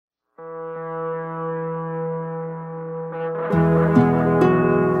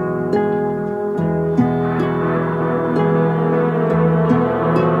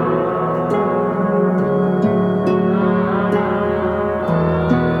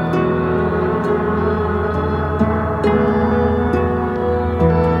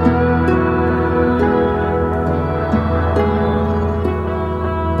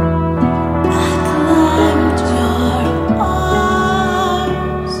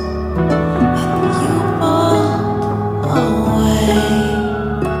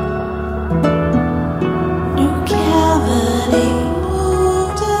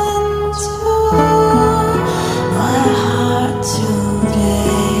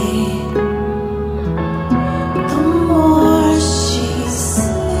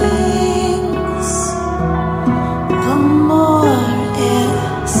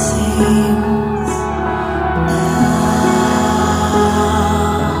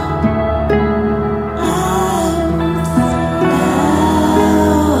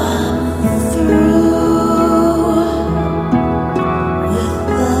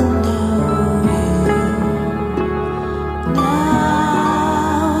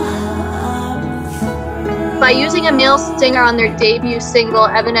By using a male singer on their debut single,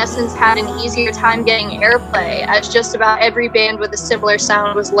 Evanescence had an easier time getting airplay, as just about every band with a similar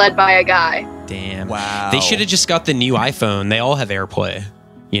sound was led by a guy. Damn. Wow. They should have just got the new iPhone. They all have AirPlay,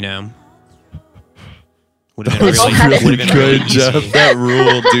 you know? Would have been really Good, easy. Jeff. That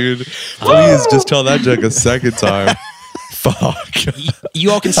rule, dude. Please just tell that joke a second time. Fuck. You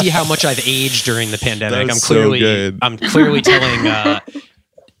all can see how much I've aged during the pandemic. That's so good. I'm clearly telling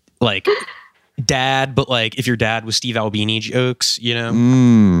like dad, but like if your dad was Steve Albini jokes, you know?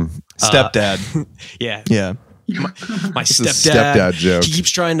 Stepdad. Yeah. Yeah. My is a stepdad. stepdad joke. He keeps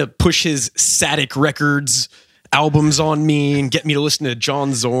trying to push his Static Records albums on me and get me to listen to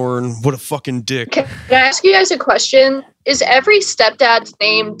John Zorn. What a fucking dick. Can I ask you guys a question? Is every stepdad's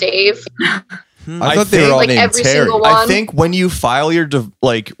name Dave? I thought they were all like named every Terry. single one. I think when you file your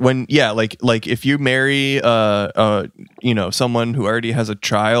like if you marry someone who already has a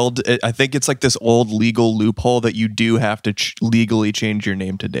child, I think it's like this old legal loophole that you do have to legally change your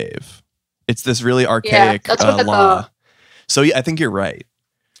name to Dave. It's this really archaic that's what I law. thought. So yeah, I think you're right.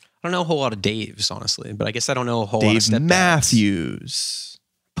 I don't know a whole lot of Daves, honestly, but I guess I don't know a whole Dave lot of stepdads. Matthews.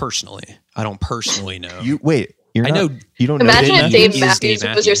 Personally. I don't personally know. You wait. You're I not, know. you don't Imagine know if Dave Dave Matthews?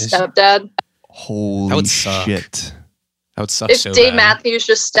 Matthews was your stepdad. Holy That would suck. shit. That would suck If so Dave bad. Matthews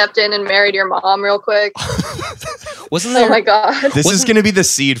just stepped in and married your mom real quick. Wasn't there? Oh my god. This is going to be the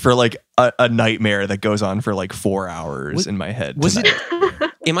seed for like a nightmare that goes on for like 4 hours in my head. Was tonight.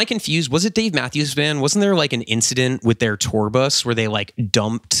 it? Am I confused? Was it Dave Matthews Band? Wasn't there like an incident with their tour bus where they like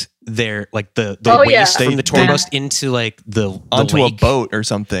dumped their like the waste from the tour bus into like the onto lake? a boat or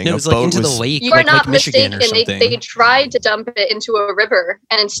something? No, it was like into the lake. You are like not Michigan mistaken. or something. They tried to dump it into a river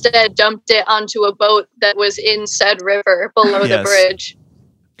and instead dumped it onto a boat that was in said river below the Yes. bridge.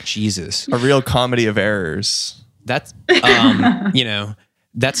 Jesus, A real comedy of errors. that's you know,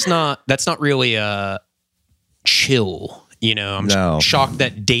 that's not really chill. You know, I'm shocked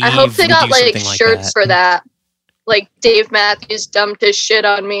that Dave. I hope they would got do like something shirts that. for that. Like Dave Matthews dumped his shit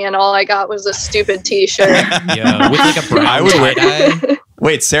on me and all I got was a stupid t-shirt. Yeah, with like a brown I would wear- tie-dye.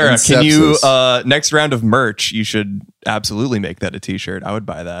 Wait, Sarah, And can you sepsis. next round of merch? You should absolutely make that a T-shirt. I would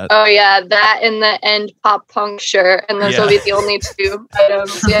buy that. Oh yeah, that and the end pop punk shirt. And those will be the only two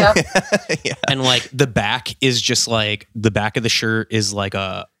items. Yeah. Yeah. And like the back is just like the back of the shirt is like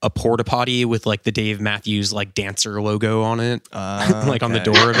a porta potty with like the Dave Matthews like dancer logo on it, like on the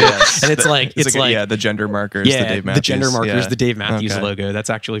Okay. door of it. Yes. And it's like yeah, the gender markers. yeah, the Dave Matthews. the gender markers, Yeah. the Dave Matthews Okay. logo.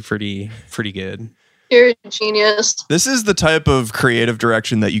 That's actually pretty good. You're a genius. This is the type of creative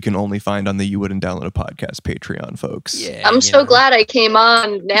direction that you can only find on the You Wouldn't Download a Podcast Patreon, folks. Yeah, I'm you so know. glad I came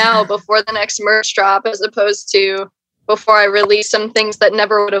on now before the next merch drop as opposed to before I released some things that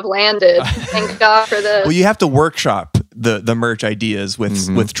never would have landed. Thank God for this. Well, you have to workshop the merch ideas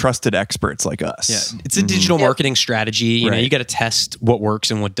with trusted experts like us. Yeah, it's a digital marketing strategy. You know, Right. you got to test what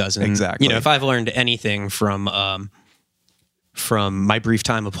works and what doesn't. Exactly. You know, if I've learned anything from my brief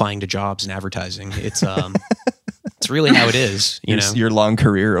time applying to jobs in advertising, it's it's really how it is. You know, Your long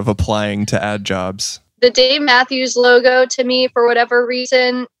career of applying to ad jobs. The Dave Matthews logo to me, for whatever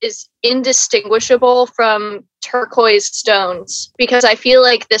reason, is indistinguishable from turquoise stones because I feel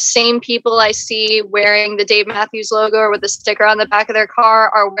like the same people I see wearing the Dave Matthews logo or with the sticker on the back of their car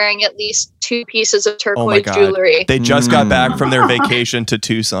are wearing at least 2 pieces of Oh my turquoise God. jewelry. They just got back from their vacation to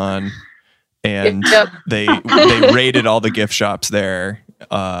Tucson, and Yep. they raided all the gift shops there.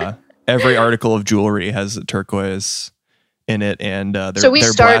 Every article of jewelry has a turquoise in it, and they're So we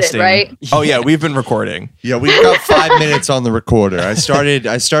they're started, blasting. right? Oh yeah, we've been recording. Yeah, we've got 5 minutes on the recorder. I started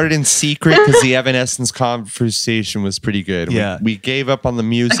in secret because the Evanescence conversation was pretty good. Yeah. We gave up on the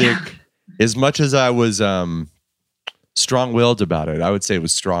music. As much as I was strong-willed about it, I would say it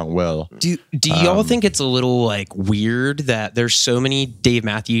was strong will. do y'all think it's a little like weird that there's so many Dave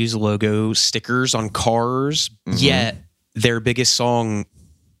Matthews logo stickers on cars, yet their biggest song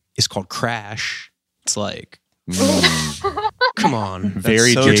is called Crash? It's like, come on,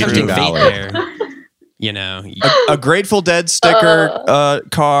 Very so Jason tempting fate Ballard. there. You know, A Grateful Dead sticker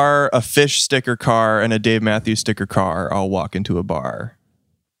car, a Fish sticker car, and a Dave Matthews sticker car all walk into a bar.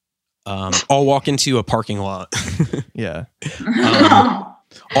 I'll walk into a parking lot, Yeah.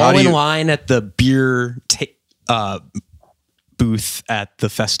 all do in you- line at the beer booth at the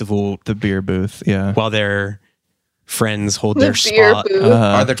festival The beer booth. Yeah. while their friends hold The their beer spot. booth.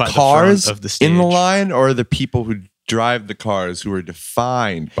 Are the by the cars front of the in the stage. line, or are the people who drive the cars who are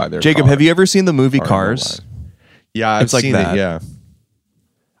defined by their Jacob, car have you ever seen the movie are in the Cars? line? Yeah, I've It's like seen that. it. Yeah,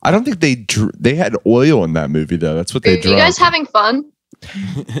 I don't think they had oil in that movie though. That's what Are they you drove. guys having fun?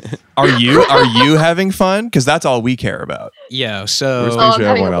 Are you having fun? Because that's all we care about. Yeah. Where's So making I'm sure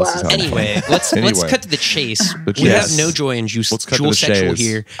having everyone a else is blast. having fun? anyway, let's cut to the chase. The We have chase. No Joy and Let's cut to Jewel the Sexual chase.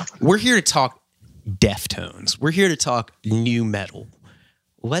 here. We're here to talk Deftones. We're here to talk new metal.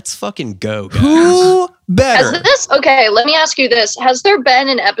 Let's fucking go, guys. Who better? Has this okay? Let me ask you this: has there been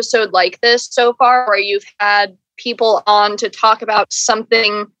an episode like this so far, where you've had people on to talk about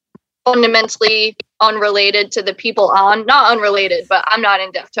something fundamentally unrelated to the people on? Not unrelated, but I'm not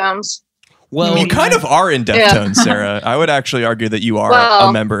in Deftones. Well, You kind of are in Deftones, Sarah. I would actually argue that you are Well-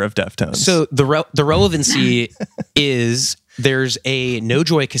 a member of Deftones. so the relevancy is there's a No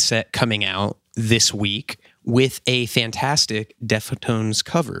Joy cassette coming out this week with a fantastic Deftones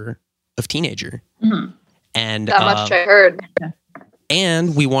cover of Teenager. Mhm. And That much I heard.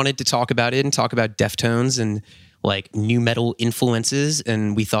 and we wanted to talk about it and talk about Deftones and like new metal influences,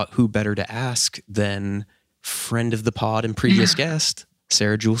 and we thought who better to ask than friend of the pod and previous guest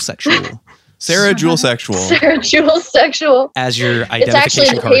Sarah Jewel Sexual Sarah Jewel Sexual. Sarah Jewel Sexual. as your It's actually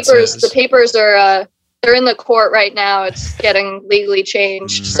identification the card papers. says. The papers are they're in the court right now. It's getting legally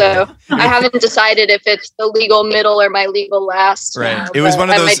changed, so I haven't decided if it's the legal middle or my legal last. Right. now, It was but one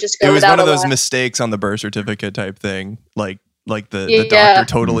of I those. might just go It was without one of a those last. mistakes on the birth certificate type thing. Like the Yeah. doctor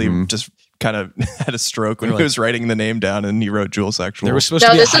totally Mhm. just kind of had a stroke when They're he like- was writing the name down, and he wrote Jewel Sexual. There was supposed No,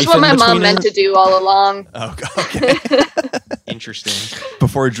 to be this a is what my hyphen mom between meant it. to do all along. Oh, okay. Interesting.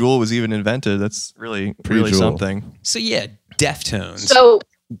 Before Jewel was even invented. That's really Pre-Jewel. something. So yeah, Deftones. So,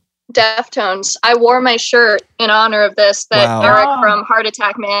 Deftones. I wore my shirt in honor of this that Wow. Eric Wow. from Heart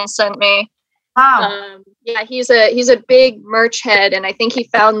Attack Man sent me. Wow. Yeah, he's a big merch head, and I think he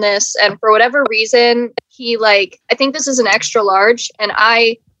found this, and for whatever reason, he I think this is an extra large, and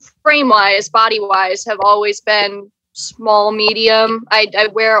I, frame wise, body wise, have always been small, medium. I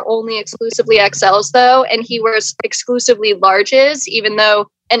wear only exclusively XLs though, and he wears exclusively larges, even though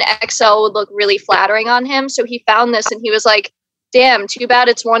an XL would look really flattering on him. So he found this, and he was like, damn, too bad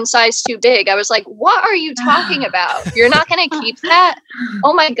it's one size too big. I was like, what are you talking about? You're not going to keep that?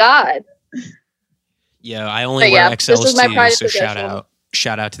 Oh my God. yeah, I only But wear yeah, this XLs is my too, prized so shout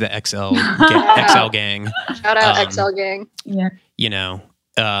possession. out to the XL gang. Shout out Um, XL gang. Yeah. You know,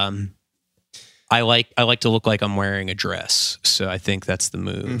 I like to look like I'm wearing a dress, so I think that's the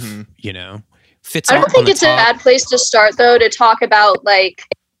move. Mhm. You know, fits. I on don't think the it's a top. bad place to start though, to talk about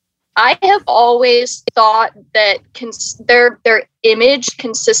I have always thought that their image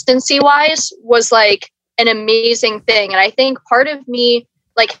consistency wise was an amazing thing, and I think part of me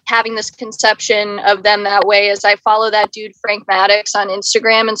having this conception of them that way is I follow that dude Frank Maddox on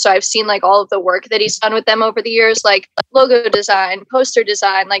Instagram, and so I've seen all of the work that he's done with them over the years, like logo design, poster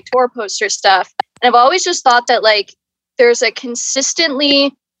design, tour poster stuff, and I've always just thought that there's a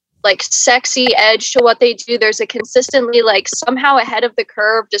consistently sexy edge to what they do. There's a consistently somehow ahead of the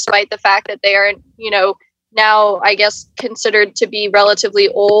curve, despite the fact that they are, now I guess considered to be relatively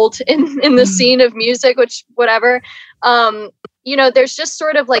old in the scene of music, which whatever. There's just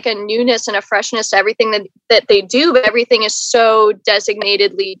sort of a newness and a freshness to everything that they do, but everything is so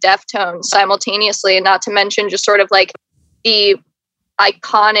designatedly Deftones simultaneously, and not to mention just sort of the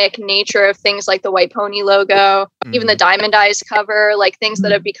iconic nature of things like the White Pony logo, even the Diamond Eyes cover, things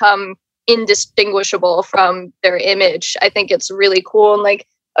that have become indistinguishable from their image. I think it's really cool. And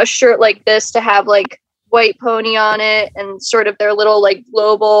a shirt like this to have White Pony on it and sort of their little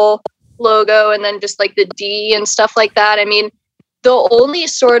global logo, and then just the D and stuff like that. I mean, the only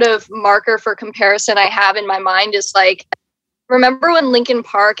sort of marker for comparison I have in my mind is remember when Linkin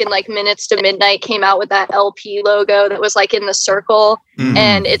Park and Minutes to Midnight came out with that LP logo that was in the circle, Mhm.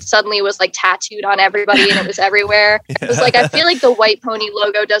 and it suddenly was tattooed on everybody and it was everywhere. It was I feel like the White Pony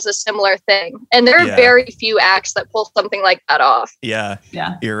logo does a similar thing, and there are Yeah. very few acts that pull something like that off. Yeah,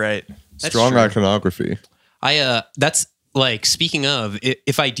 Yeah. you're right. That's Strong true. iconography. That's speaking of,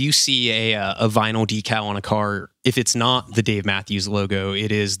 if I do see a vinyl decal on a car, if it's not the Dave Matthews logo,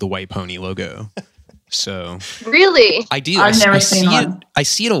 it is the White Pony logo. So Really? I do. I've never I seen see it. one. I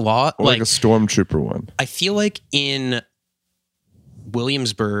see it a lot. Or like a stormtrooper one. I feel like in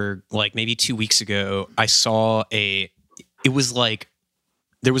Williamsburg, maybe 2 weeks ago, I saw it was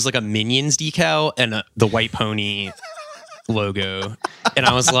there was a Minions decal and the White Pony logo. And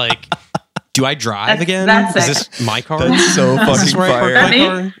I was like, do I drive That's- again? that's Is sick. this my car? That's so Is this fucking where I park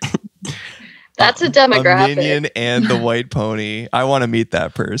fire. my car? That's a A demographic. minion and the White Pony. I want to meet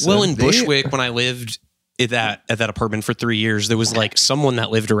that person. Well, in Bushwick, when I lived at that apartment for 3 years, there was someone that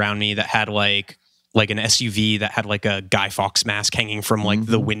lived around me that had an SUV that had a Guy Fawkes mask hanging from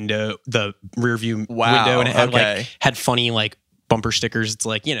the window, the rear view Wow, window, and it had okay. had funny bumper stickers. It's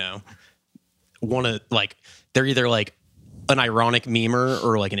one of they're either an ironic memer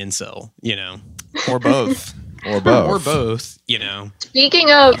or like an incel, Or both. Or both. or both,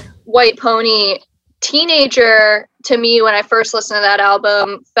 Speaking of White Pony, Teenager, to me, when I first listened to that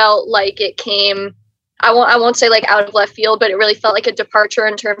album, felt like it came, I won't say like out of left field, but it really felt like a departure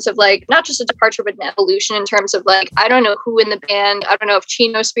in terms of like, not just a departure, but an evolution in terms of like, I don't know who in the band, I don't know if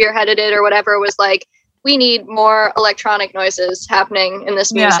Chino spearheaded it or whatever, was like, we need more electronic noises happening in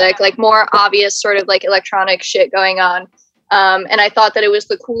this music, like more obvious sort of like electronic shit going on. And I thought that it was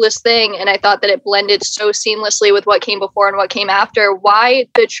the coolest thing. And I thought that it blended so seamlessly with what came before and what came after. Why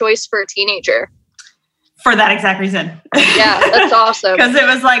the choice for Teenager? For that exact reason. Yeah, that's awesome. Because it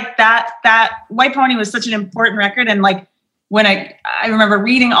was like that White Pony was such an important record. And like when I remember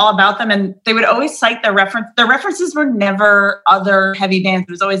reading all about them, and they would always cite their references were never other heavy bands.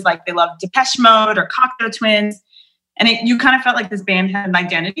 It was always like they loved Depeche Mode or Cocteau Twins. And you kind of felt like this band had an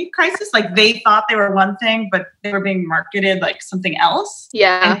identity crisis. Like they thought they were one thing, but they were being marketed like something else.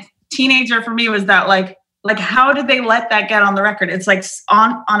 Yeah. And Teenager for me was that like how did they let that get on the record? It's like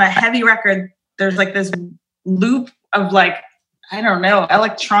on a heavy record, there's like this loop of like, I don't know,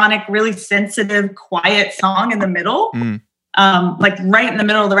 electronic, really sensitive, quiet song in the middle. Like right in the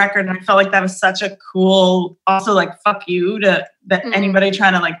middle of the record. And I felt like that was such a cool, also like, fuck you to that anybody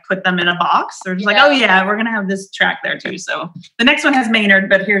trying to like put them in a box. They're just like, oh yeah, we're going to have this track there too. So the next one has Maynard,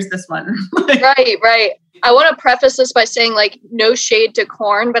 but here's this one. Right. I want to preface this by saying like no shade to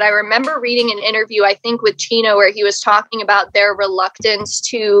Korn, but I remember reading an interview, I think with Chino, where he was talking about their reluctance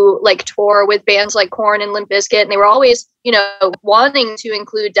to like tour with bands like Korn and Limp Bizkit. And they were always, wanting to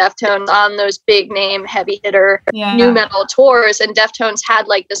include Deftones on those big name heavy hitter new metal tours. And Deftones had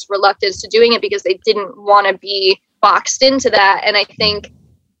like this reluctance to doing it because they didn't want to be boxed into that. And I think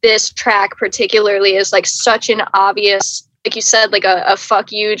this track particularly is like such an obvious, like you said, like a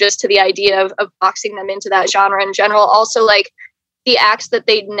fuck you just to the idea of boxing them into that genre in general. Also, like the acts that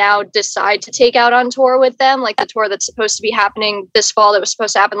they now decide to take out on tour with them, like the tour that's supposed to be happening this fall that was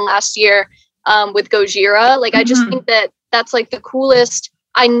supposed to happen last year with Gojira. Like, I just think that that's like the coolest.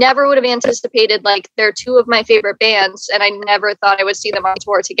 I never would have anticipated, like, they're two of my favorite bands, and I never thought I would see them on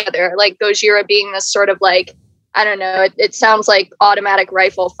tour together. Like Gojira being this sort of like, I don't know, it sounds like Automatic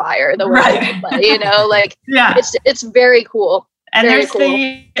Rifle Fire, the way they play, like, it's very cool. And very there's cool.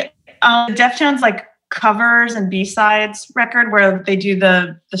 the Deftones like covers and B-sides record where they do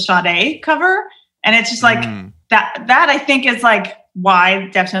the Sade cover. And it's just like that I think is like why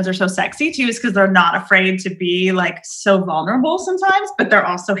Deftones are so sexy too, is because they're not afraid to be like so vulnerable sometimes, but they're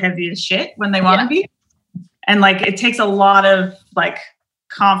also heavy as shit when they want to be. And like, it takes a lot of like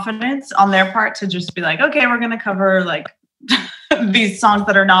confidence on their part to just be like, okay, we're going to cover like these songs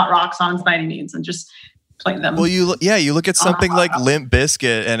that are not rock songs by any means and just play them. Well, you look at something like Limp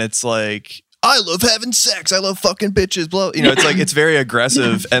Bizkit and it's like, I love having sex. I love fucking bitches. Blah. It's like, it's very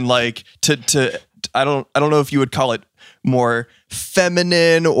aggressive and like I don't know if you would call it more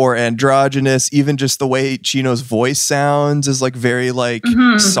feminine or androgynous. Even just the way Chino's voice sounds is like very like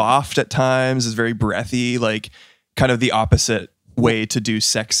soft at times, is very breathy, like kind of the opposite way to do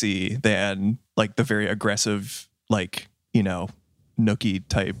sexy than like the very aggressive, like, nookie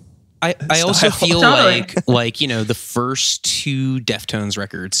type. I also feel Totally. like the first two Deftones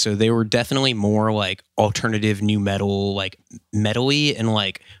records, so they were definitely more like alternative new metal, like metal-y, and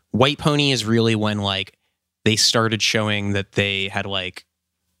like White Pony is really when like they started showing that they had like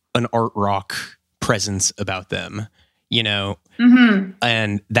an art rock presence about them,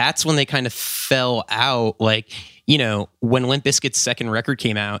 and that's when they kind of fell out. Like, when Limp Bizkit's second record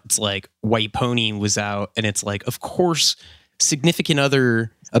came out, it's like White Pony was out, and it's like, of course, Significant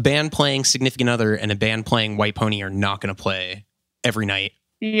Other, a band playing Significant Other and a band playing White Pony are not going to play every night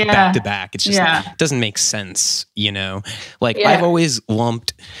back to back. It's just it doesn't make sense, Like I've always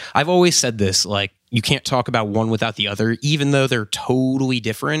said this, like, you can't talk about one without the other, even though they're totally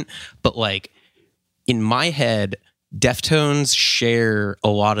different. But like in my head, Deftones share a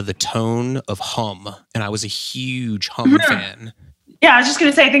lot of the tone of Hum, and I was a huge Hum fan. Yeah, I was just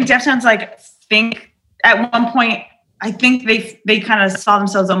gonna say, I think Deftones think at one point, I think they kind of saw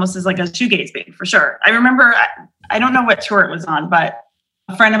themselves almost as like a shoegaze band for sure. I remember, I don't know what tour it was on, but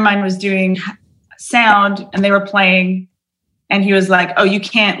a friend of mine was doing sound and they were playing, and he was like, "Oh, you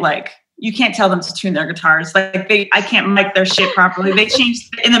can't tell them to tune their guitars. Like I can't mic their shit properly. They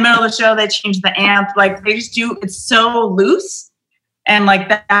changed in the middle of the show. They changed the amp. Like they just do. It's so loose." And like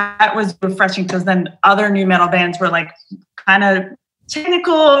that was refreshing, because then other new metal bands were like kind of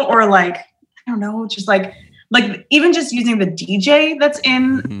technical, or like, I don't know, just like even just using the DJ that's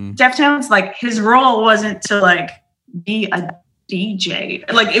in Deftones, like his role wasn't to like be a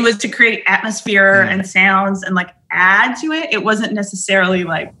DJ. Like it was to create atmosphere and sounds and like add to it. It wasn't necessarily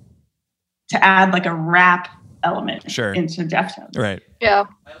like to add like a rap element into Deftones. Right. Yeah,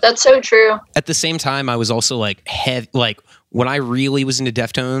 that's so true. At the same time, I was also like when I really was into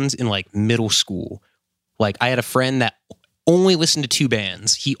Deftones in like middle school, like I had a friend that only listened to two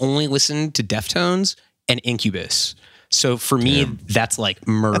bands. He only listened to Deftones and Incubus. So for me, that's like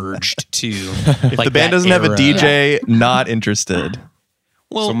merged to if like the band doesn't have a DJ, not interested.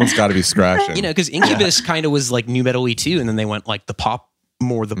 Well, someone's got to be scratching. You know, because Incubus kind of was like new metal-y too, and then they went like the pop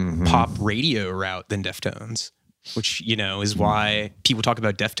radio route than Deftones, which, you know, is why people talk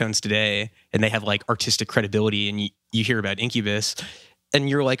about Deftones today and they have like artistic credibility, and you hear about Incubus and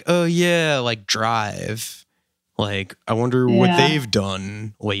you're like, oh yeah, like Drive. Like, I wonder what they've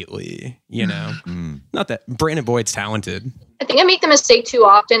done lately, you know? Not that Brandon Boyd's talented. I think I make the mistake too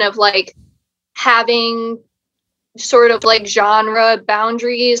often of like having sort of like genre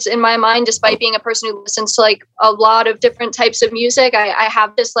boundaries in my mind, despite being a person who listens to like a lot of different types of music. I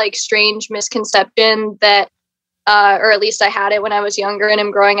have this like strange misconception that, or at least I had it when I was younger and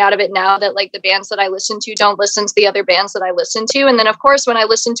I'm growing out of it now, that like the bands that I listen to don't listen to the other bands that I listen to. And then of course, when I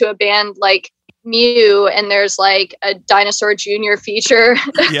listen to a band like Mew and there's like a Dinosaur Jr. feature,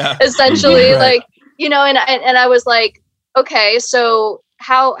 essentially, like, you know, and I was like, okay, so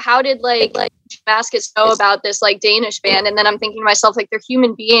how did like Damascus know about this like Danish band? And then I'm thinking to myself, like, they're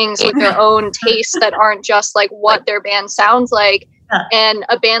human beings with their own tastes that aren't just like what their band sounds like. And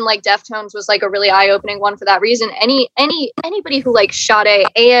a band like Deftones was like a really eye-opening one for that reason. Anybody who like Sade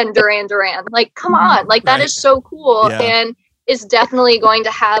and Duran Duran, like, come on, like that is so cool, and is definitely going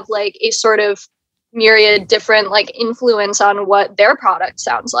to have like a sort of myriad different like influence on what their product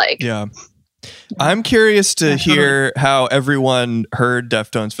sounds like. Yeah. I'm curious to hear how everyone heard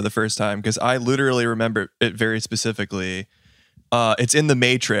Deftones for the first time, because I literally remember it very specifically. It's in The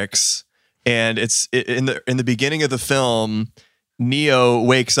Matrix, and it's in the beginning of the film. Neo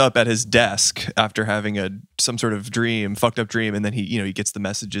wakes up at his desk after having some sort of fucked up dream, and then he gets the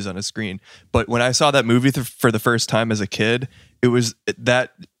messages on his screen. But when I saw that movie for the first time as a kid,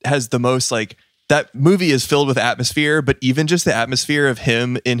 that has the most like, that movie is filled with atmosphere, but even just the atmosphere of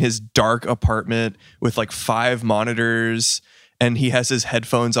him in his dark apartment with like 5 monitors, and he has his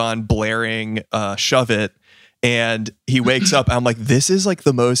headphones on blaring Shove It, and he wakes up. I'm like, this is like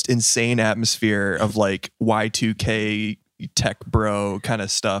the most insane atmosphere of like Y2K tech bro kind of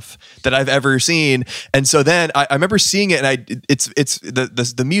stuff that I've ever seen. And so then I remember seeing it, and it's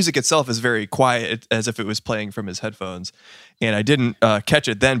the music itself is very quiet, as if it was playing from his headphones, and I didn't catch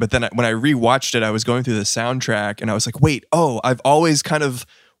it then. But then when I rewatched it, I was going through the soundtrack, and I was like, wait, I've always kind of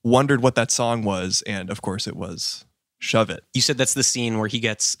wondered what that song was, and of course it was Shove It. You said that's the scene where he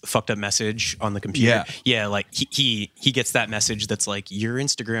gets fucked up message on the computer. Yeah, like he gets that message that's like, your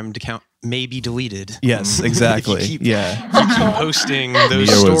Instagram account may be deleted. Yes, exactly. You keep posting those Neo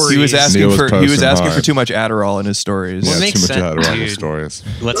stories. He was asking for too much Adderall in his stories. Well, it makes too much sense, Adderall in his dude. stories.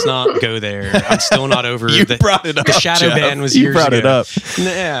 Let's not go there. I'm still not over You the, brought it up. the shadow Jeff. ban was You years brought ago. it up.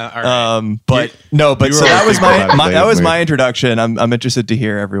 Yeah, all right. But no, but you so were that was thinking about it that was lately. my introduction. I'm interested to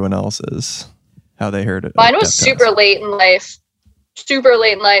hear everyone else's, how they heard it. Mine was super late in life.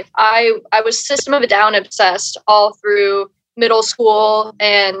 I was System of a Down obsessed all through middle school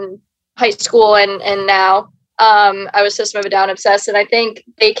and high school, and now I was System of a Down obsessed, and I think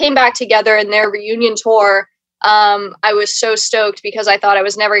they came back together in their reunion tour. I was so stoked because I thought I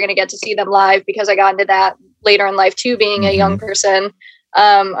was never going to get to see them live, because I got into that later in life too, being a young person,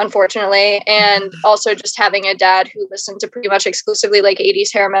 unfortunately, and also just having a dad who listened to pretty much exclusively like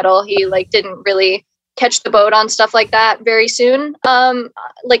 80s hair metal. He like didn't really catch the boat on stuff like that very soon,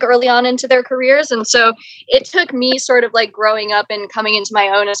 like early on into their careers. And so it took me sort of like growing up and coming into my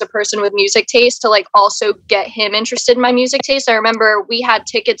own as a person with music taste to like also get him interested in my music taste. I remember we had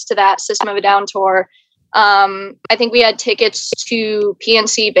tickets to that System of a Down tour. I think we had tickets to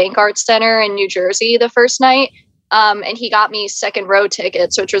PNC Bank Arts Center in New Jersey the first night. And he got me second row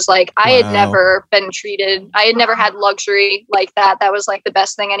tickets, which was like, I had never been treated. I had never had luxury like that. That was like the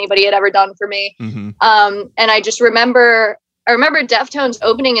best thing anybody had ever done for me. Mm-hmm. And I just remember Deftones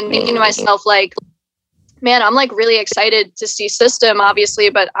opening and thinking to myself, like, man, I'm like really excited to see System, obviously,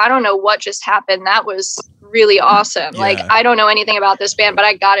 but I don't know what just happened. That was really awesome. Yeah. Like, I don't know anything about this band, but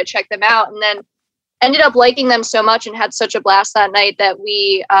I got to check them out. And then ended up liking them so much and had such a blast that night that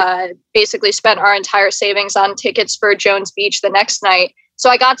we basically spent our entire savings on tickets for Jones Beach the next night. So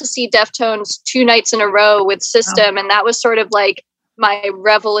I got to see Deftones 2 nights in a row with System. And that was sort of like my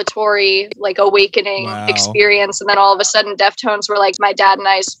revelatory like awakening Wow. experience, and then all of a sudden Deftones were like my dad and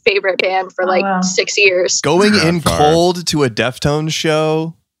I's favorite band for like wow. 6 years. Going Not in far. cold to a Deftones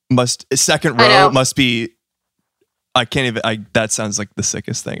show second I know. row must be. I can't even. That sounds like the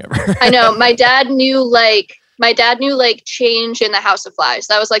sickest thing ever. I know my dad knew Change in the House of Flies.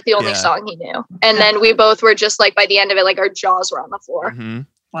 That was like the only Yeah. song he knew. And then we both were just like by the end of it, like our jaws were on the floor. Mhm.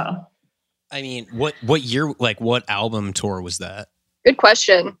 Wow. I mean, what year, like what album tour was that? Good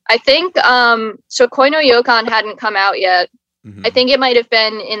question. I think so Koi no Yokon hadn't come out yet. Mhm. I think it might have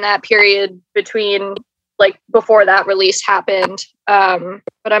been in that period between like before that release happened.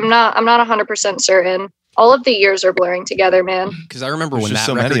 But I'm not 100% certain. All of the years are blurring together, man. Because I remember There's when just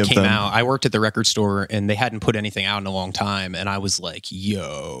that so many record of came them. out, I worked at the record store and they hadn't put anything out in a long time. And I was like,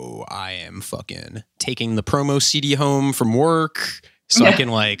 yo, I am fucking taking the promo CD home from work so I Yeah. can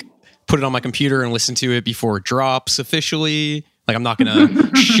like put it on my computer and listen to it before it drops officially. Like, I'm not going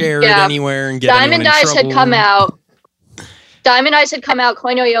to share it Yeah. anywhere and get Diamond anyone in Eyes had trouble. come out. Diamond Eyes had come out.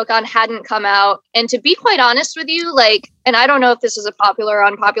 Koi no Yokon hadn't come out. And to be quite honest with you, like, and I don't know if this is a popular or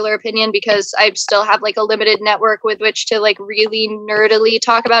unpopular opinion because I still have like a limited network with which to like really nerdily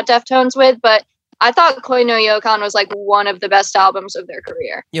talk about Deftones with, but I thought Koi no Yokon was like one of the best albums of their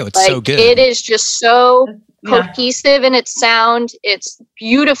career. Yo, it's Like, so good. it is just so Yeah. cohesive in its sound. It's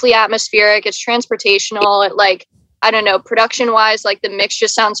beautifully atmospheric. It's transportational. It like, I don't know, production wise, like the mix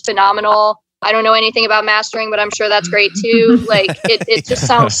just sounds phenomenal. I don't know anything about mastering, but I'm sure that's great too. Like it just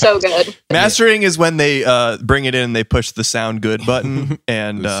sounds so good. Mastering is when they bring it in and they push the sound good button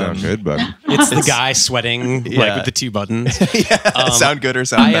and Sound good, but It's the guy sweating like Yeah. with the two buttons. yeah, sound good or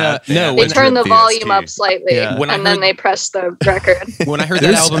sound I, bad. no, They when, turn the VST. volume up slightly Yeah. When I and then heard- they press the record. when I heard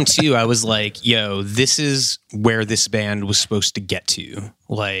that album too, I was like, yo, this is where this band was supposed to get to.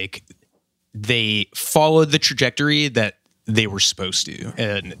 Like, they followed the trajectory that they were supposed to.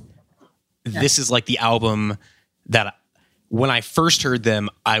 And this is like the album that when I first heard them,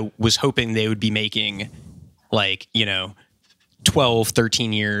 I was hoping they would be making like, 12,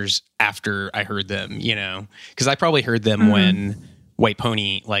 13 years after I heard them, because I probably heard them when White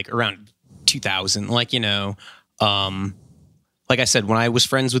Pony, like around 2000, like I said, when I was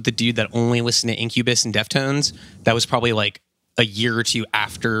friends with the dude that only listened to Incubus and Deftones, that was probably like a year or two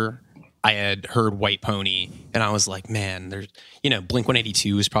after I had heard White Pony, and I was like, man, there's,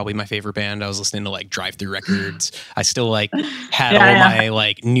 Blink-182 is probably my favorite band. I was listening to like Drive Thru Records. I still like had all my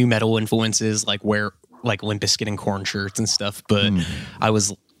like new metal influences, like wear like Limp Bizkit and Korn shirts and stuff. But I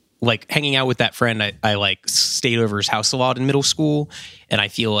was like hanging out with that friend. I like stayed over his house a lot in middle school, and I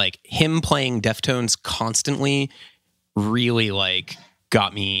feel like him playing Deftones constantly really like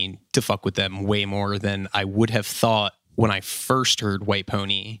got me to fuck with them way more than I would have thought when I first heard White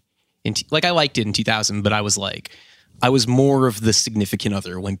Pony. I liked it in 2000, but I was more of the significant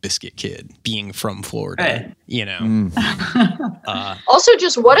other Limp Bizkit kid being from Florida, Also,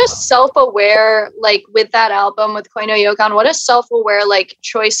 just what a self-aware, like with that album with Koi no Yokon, what a self-aware like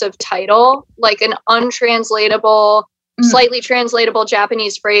choice of title, like an untranslatable, slightly translatable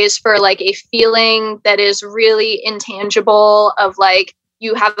Japanese phrase for like a feeling that is really intangible of like,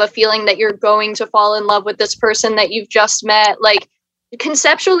 you have a feeling that you're going to fall in love with this person that you've just met. Like,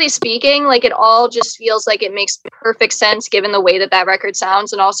 conceptually speaking, like it all just feels like it makes perfect sense given the way that record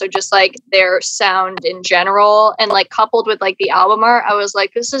sounds, and also just like their sound in general, and like coupled with like the album art, I was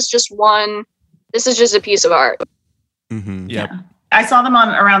like, this is just a piece of art. Mm-hmm. Yep. Yeah. I saw them on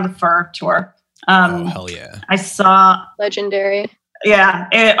Around the Fur tour. Oh, hell yeah. I saw, Legendary.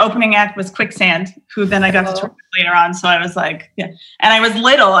 opening act was Quicksand, who then I got to tour with later on. So I was like, yeah. And I was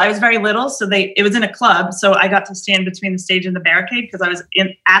very little. So it was in a club. So I got to stand between the stage and the barricade because I was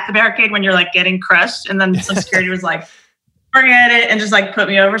at the barricade when you're like getting crushed. And then some security was like, forget it. And just like put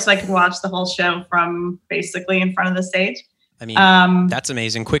me over so I could watch the whole show from basically in front of the stage. I mean, that's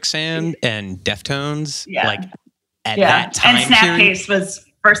amazing. Quicksand and Deftones, Yeah. like at that time And period, Snapcase was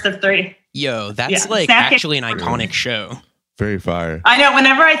first of three. yo, that's Yeah, like Snapcase- actually an iconic show. very fire. I know.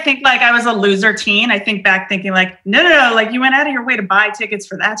 Whenever I think like I was a loser teen, I think back thinking like, no, like you went out of your way to buy tickets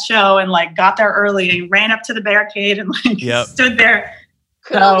for that show and like got there early and ran up to the barricade and like Yep. stood there.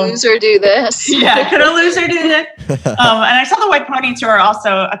 Could a loser do this? Yeah, could a loser do that? And I saw the White Pony tour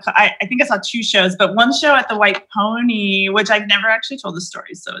also. I think I saw 2 shows, but one show at the White Pony, which I've never actually told the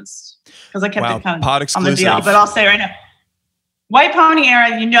story, so it's because I kept Wow, it kind pod of on the deal. exclusive. But I'll say right now, White Pony era,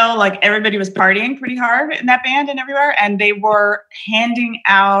 like everybody was partying pretty hard in that band and everywhere, and they were handing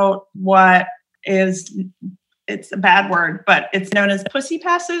out it's a bad word, but it's known as pussy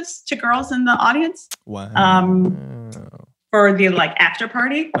passes to girls in the audience. Wow. For the like after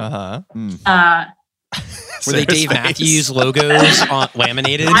party. Uh-huh. Were they Dave Matthews logos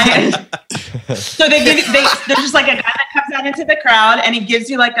laminated? So there's just like a guy that comes out into the crowd and he gives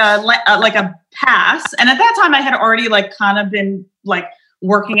you like a pass. And at that time I had already like kind of been like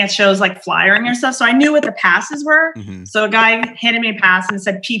working at shows like flyering and stuff. So I knew what the passes were. Mm-hmm. So a guy handed me a pass and it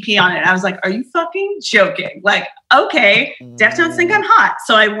said PP on it. I was like, are you fucking joking? Like, okay, Deftones think I'm hot.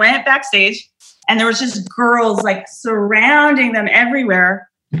 So I went backstage and there was just girls like surrounding them everywhere.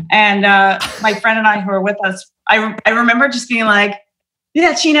 And my friend and I who were with us, I remember just being like,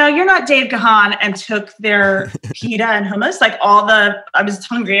 yeah, Chino, you're not Dave Gahan, and took their pita and hummus. Like I was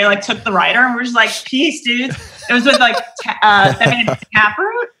hungry. I like took the rider and we're just like, peace, dude. It was with like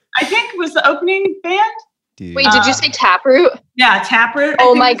Taproot, I think was the opening band. Dude. Wait, did you say Taproot? Yeah, Taproot.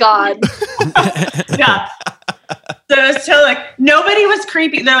 Oh my God. Yeah. So it was totally like, nobody was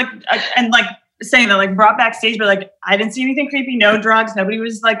creepy. They're like, and like saying that like brought backstage, but like, I didn't see anything creepy, no drugs. Nobody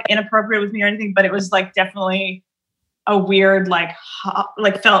was like inappropriate with me or anything, but it was like definitely a weird, like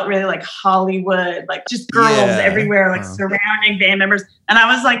felt really like Hollywood, like just girls everywhere, like surrounding band members. And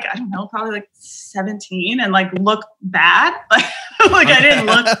I was like, I don't know, probably like 17 and like look bad. Like I didn't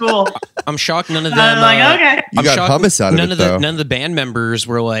look cool. I'm shocked none of them. Like, okay. You got hummus out of it, though. None of the band members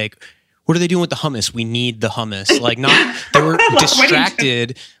were like, what are they doing with the hummus? We need the hummus. Like they were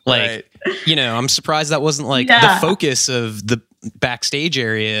distracted. Like, you know, I'm surprised that wasn't like the focus of the backstage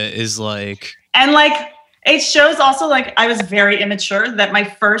area is like. And like, it shows also like I was very immature that my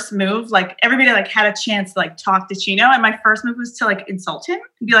first move, like everybody like had a chance to like talk to Chino, and my first move was to like insult him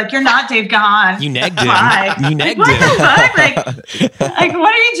and be like, "You're not Dave Gahan." You negged him. You negged him. What the fuck? Like,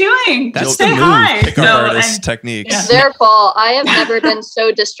 what are you doing? That's say hi. Pickup artist techniques. It's their fault. I have never been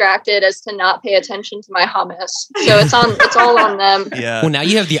so distracted as to not pay attention to my hummus. So it's all on them. Yeah. Well, now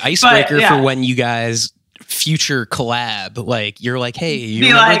you have the icebreaker for when you guys future collab. Like you're like, hey, you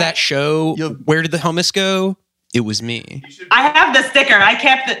remember that show? Where did the hummus go? It was me. I have the sticker. I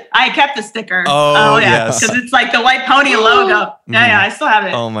kept the sticker. Oh yes, because it's like the White Pony logo. Yeah, I still have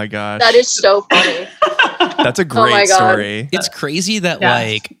it. Oh my gosh, that is so funny. That's a great story. It's crazy that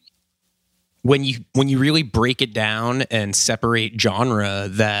like when you really break it down and separate genre,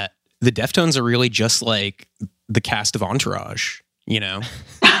 that the Deftones are really just like the cast of Entourage. You know,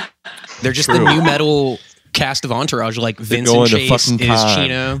 they're just the new metal cast of Entourage, like Vincent Chase is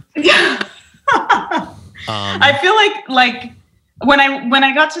Chino. I feel like when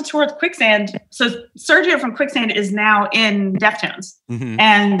I got to tour with Quicksand, so Sergio from Quicksand is now in Deftones,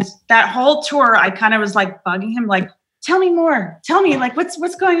 and that whole tour I kind of was like bugging him, like, tell me more, tell me like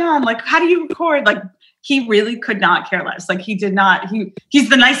what's going on, like how do you record? Like he really could not care less. Like he did not. He's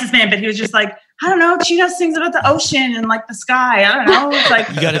the nicest man, but he was just like, I don't know. Chino sings about the ocean and like the sky. I don't know. It's like,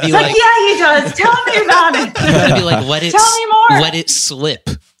 you gotta be like, yeah, he does. Tell me about it. You gotta be like, tell me more. Let it slip.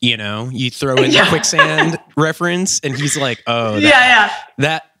 You know, you throw in the Quicksand reference, and he's like, oh,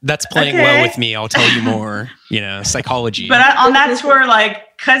 that's playing well with me. I'll tell you more. You know, psychology. But on that tour,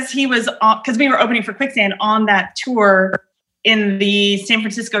 like, because we were opening for Quicksand on that tour in the San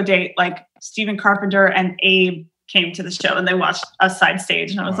Francisco date, like Stephen Carpenter and Abe came to the show and they watched us side stage,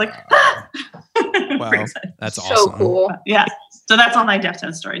 and I was like, wow, that's awesome. So cool. Yeah. So that's all my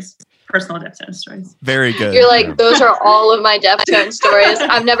Deftones stories. Personal Deftones stories. Very good. You're like, those are all of my Deftones stories.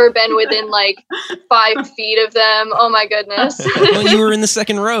 I've never been within like 5 feet of them. Oh my goodness. Well, you were in the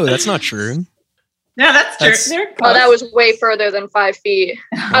second row. That's not true. Yeah, that's true. Oh, that was way further than 5 feet.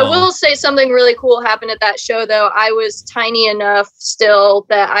 I will say something really cool happened at that show, though. I was tiny enough still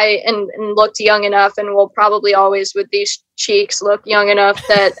that and looked young enough, and will probably always with these cheeks look young enough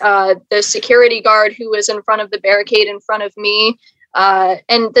that the security guard who was in front of the barricade in front of me,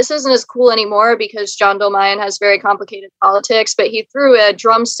 and this isn't as cool anymore because John Dolmayan has very complicated politics, but he threw a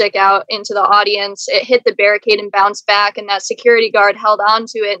drumstick out into the audience. It hit the barricade and bounced back, and that security guard held on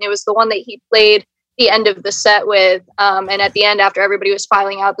to it, and it was the one that he played the end of the set with, and at the end, after everybody was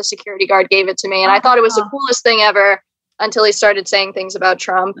filing out, the security guard gave it to me, and I thought it was the coolest thing ever until he started saying things about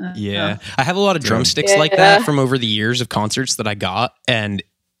Trump. Yeah, I have a lot of drumsticks like that from over the years of concerts that I got, and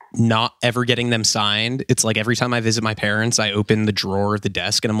not ever getting them signed. It's like every time I visit my parents, I open the drawer of the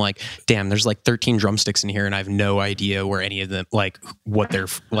desk and I'm like, damn, there's like 13 drumsticks in here and I have no idea where any of them, like what they're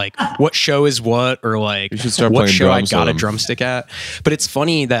like, what show is what, or like what show I got a drumstick at. But it's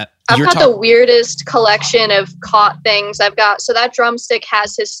funny that I've got the weirdest collection of caught things I've got. So that drumstick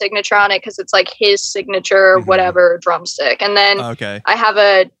has his signature on it because it's like his signature, whatever drumstick. And then I have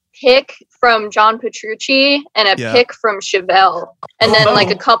a pick from John Petrucci and a pick from Chevelle, and then like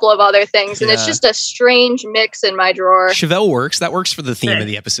a couple of other things, and it's just a strange mix in my drawer. Chevelle works. That works for the theme of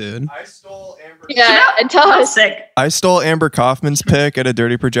the episode. I stole Amber Yeah, it That's does. sick. I stole Amber Kaufman's pick at a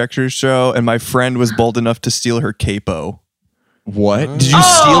Dirty Projectors show, and my friend was bold enough to steal her capo. What? Did you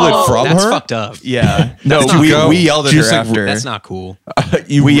steal it from That's her? fucked up. Yeah. No, That's not we cool. yelled at her She's like, after. That's not cool.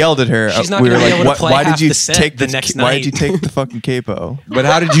 We yelled at her. She's not we were gonna be like, able to play why half did you the set take the the next Why did you night?" take the fucking capo? But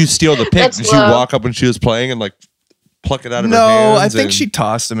how did you steal the pick? That's Did you low. walk up when she was playing and like pluck it out of her No, hands? I think and she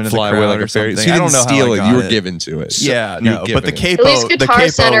tossed him into the fly crowd away like or a fairy. something. So you I didn't don't know steal how I it. got You were it. given to it. Yeah, You were no, but the given it. capo, At least the Guitar capo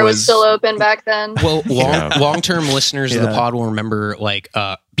Center was still open back then. Well, long-term listeners of the Yeah. pod will remember, like,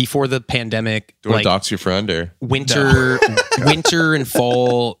 before the pandemic, Do you want like to dox your friend or? winter and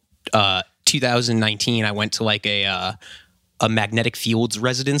fall 2019, I went to like a magnetic fields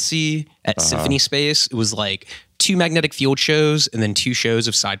residency at Symphony Space. It was like 2 magnetic field shows and then 2 shows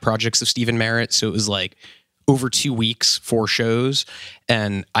of side projects of Stephen Merritt. So it was like over 2 weeks, 4 shows.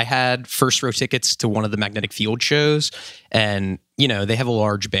 And I had first row tickets to one of the magnetic field shows. And, you know, they have a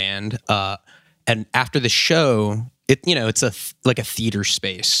large band. And after the show, it's like a theater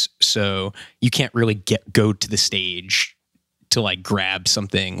space. So you can't really go to the stage to like grab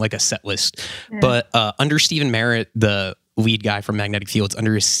something like a set list. But under Stephen Merritt, the lead guy from Magnetic Fields,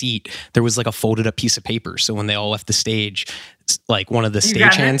 under his seat, there was like a folded up piece of paper. So when they all left the stage, like one of the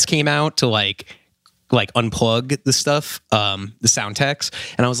got stagehands came out to like unplug the stuff, the sound techs.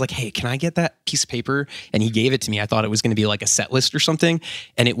 And I was like, hey, can I get that piece of paper? And he gave it to me. I thought it was going to be like a set list or something.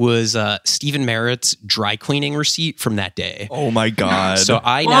 And it was Stephen Merritt's dry cleaning receipt from that day. Oh my god! So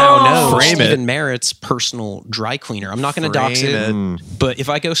I now know Frame it. Stephen Merritt's personal dry cleaner. I'm not going to dox it, Frame but if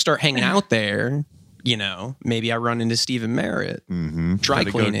I go start hanging out there, you know, maybe I run into Stephen Merritt dry Gotta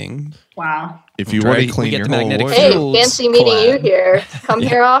go- cleaning. Wow. If you Dry want to clean we get your the whole magnetic wardrobe. Hey, Fields fancy meeting you collab. here. Come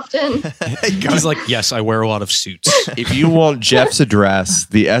here often. He's like, yes, I wear a lot of suits. if you want Jeff's address,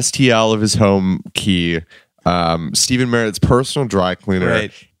 the STL of his home key, Stephen Merritt's personal dry cleaner,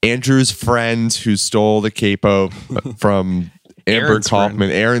 Right. Andrew's friend who stole the capo from Amber Aaron's Kaufman,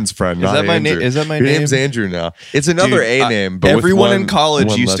 Aaron's friend. Is not that my Andrew. name? Is that my Your name? name's Andrew now. It's another Dude, A name, but with everyone in one- college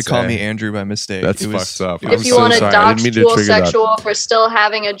one used to less call A. me Andrew by mistake. That's It was, fucked up. it I'm If was you so want to sorry. I didn't dox mean to dual trigger that. sexual for still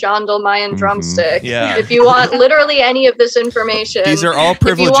having a John Dolmayan drumstick. Yeah. If you want literally any of this information. These are all If you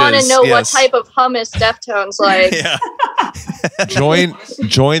privileges. want to know yes. what type of hummus Deftones like. Yeah.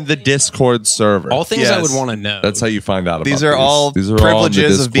 Join the Discord server. All things I Yes. would want to know. That's how you find out about These are all These are privileges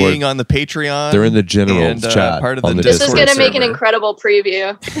all in the of being Discord. on the Patreon. They're in the general and, chat part of on the the This is Discord going to make an server. incredible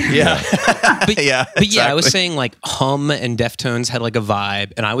preview. Yeah. But, yeah. but yeah, I was exactly. saying like Hum and Deftones had like a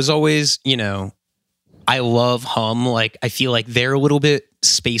vibe, and I was always, you know, I love Hum. Like I feel like they're a little bit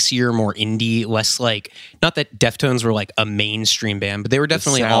spacier, more indie, less like, not that Deftones were like a mainstream band, but they were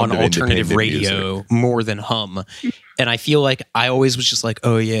definitely sound on of alternative independent radio more than Hum. And I feel like I always was just like,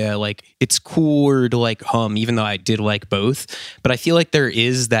 oh yeah, like it's cooler to like Hum, even though I did like both. But I feel like there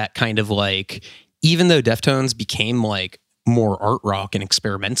is that kind of like, even though Deftones became like more art rock and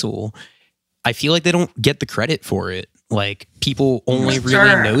experimental, I feel like they don't get the credit for it. Like people only really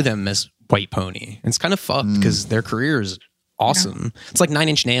Sure. know them as White Pony. And it's kind of fucked because their career is awesome. It's like 9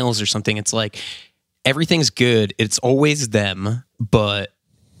 Inch Nails or something. It's like everything's good. It's always them, but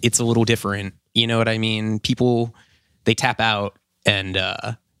it's a little different. You know what I mean? People, they tap out, and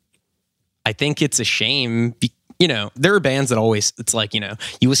I think it's a shame. You know, there are bands that always, it's like, you know,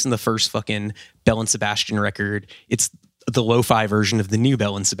 you listen to the first fucking Bell and Sebastian record, it's the lo-fi version of the new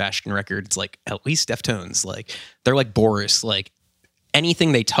Bell and Sebastian record. It's like, at least Deftones, like they're like Boris, like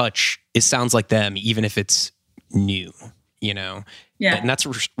anything they touch, it sounds like them, even if it's new, you know? Yeah. And that's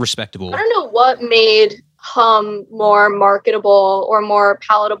respectable. I don't know what made Hum more marketable or more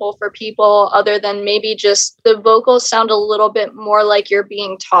palatable for people other than maybe just the vocals sound a little bit more like you're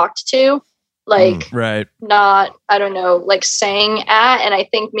being talked to. Like Right. not, I don't know, like sang at. And I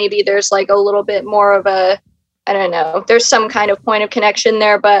think maybe there's like a little bit more of a, I don't know, there's some kind of point of connection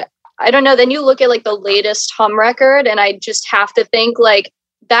there, but I don't know. Then you look at like the latest Hum record, and I just have to think like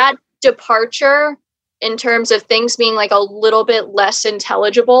that departure in terms of things being like a little bit less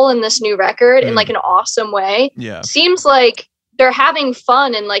intelligible in this new record in like an awesome way Yeah. seems like they're having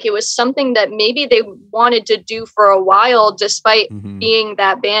fun, and like it was something that maybe they wanted to do for a while, despite being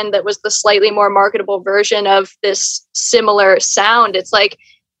that band that was the slightly more marketable version of this similar sound. It's like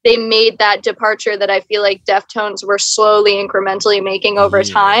they made that departure that I feel like Deftones were slowly incrementally making over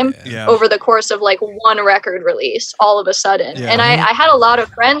time, Yeah. over the course of like one record release all of a sudden. Yeah. And I had a lot of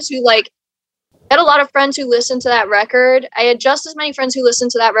friends who listened to that record. I had just as many friends who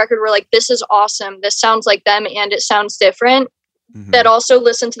listened to that record were like, this is awesome. This sounds like them and it sounds different. That also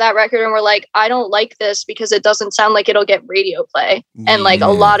listened to that record and were like, I don't like this because it doesn't sound like it'll get radio play. And like a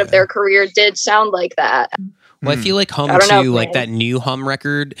lot of their career did sound like that. Well, I feel like Hum I don't know, too, like man. that new Hum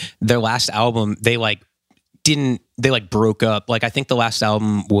record, their last album, they broke up. Like I think the last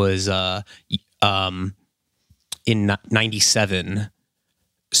album was in 97.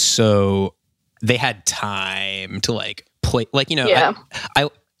 So they had time to like play, like, you know, Yeah. I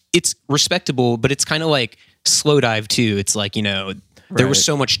it's respectable, but it's kind of like Slow Dive too. It's like, you know, there was Right.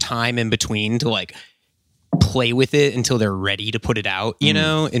 so much time in between to like play with it until they're ready to put it out, you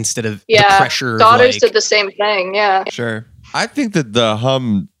know, instead of the pressure. Daughters of like, did the same thing. Yeah. Sure. I think that the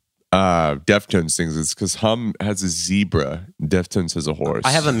Hum Deftones things is because Hum has a zebra, Deftones has a horse.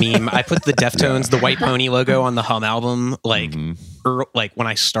 I have a meme. I put the Deftones, the White Pony logo on the Hum album, like, like when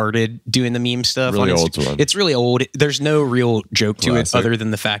I started doing the meme stuff. Really on old Insta- one. It's really old. There's no real joke to Classic. it other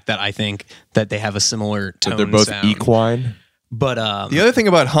than the fact that I think that they have a similar tone. They're both sound. equine. But The other thing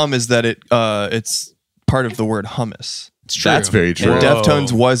about Hum is that it's part of the word hummus. it's true. That's very true. And Whoa.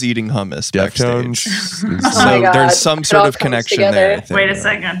 Deftones was eating hummus Deftones. backstage. is- Oh So my God. there's some It sort all of comes connection together. there. I think. Wait a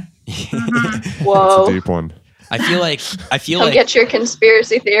second. Whoa. It's a deep one. I feel Come like get your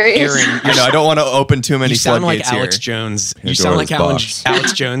conspiracy theories. Aaron, You know, I don't want to open too many you sound like floodgates Alex here. Jones. You Pandora's sound like box.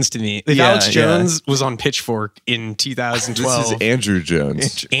 Alex Jones to me. If Yeah, Alex yeah. Jones was on Pitchfork in This 2012, is Andrew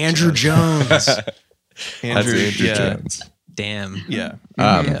Jones. Andrew Jones. That's Andrew, Andrew yeah, Jones. Damn. yeah.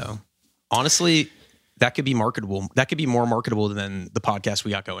 Yeah. Honestly, that could be marketable. That could be more marketable than the podcast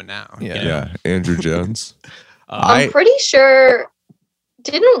we got going now. Yeah. you know? Yeah, Andrew Jones. I'm pretty sure.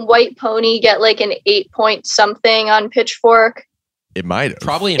 Didn't White Pony get like an 8 something on Pitchfork? It might have.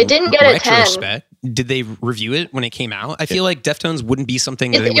 Probably in It didn't get a 10. retrospect. Did they review it when it came out? I feel like Deftones wouldn't be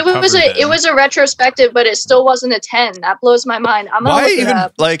something that they It would was cover a then. it was a retrospective, but it still wasn't a 10. That blows my mind. I'm gonna Why look it even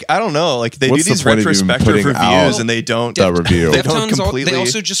up. like I don't know. Like they What's do the these point of even retrospective putting reviews out and they don't. the review. They don't Deftones completely. they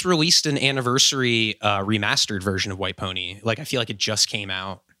also just released an anniversary remastered version of White Pony. Like I feel like it just came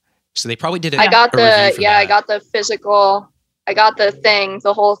out, so they probably did it. I got a review the for I that. got the physical. I got the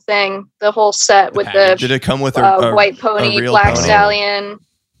whole set The with package. Did it come with White Pony, real Black pony? Stallion.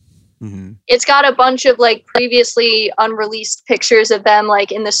 Mhm. It's got a bunch of like previously unreleased pictures of them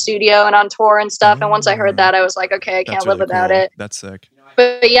like in the studio and on tour and stuff. And once I heard that, I was like, okay, I can't That's live really without cool. it. That's sick.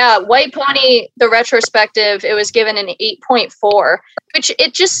 But yeah, White Pony, the retrospective, it was given an 8.4, which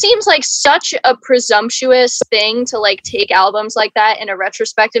it just seems like such a presumptuous thing to like take albums like that in a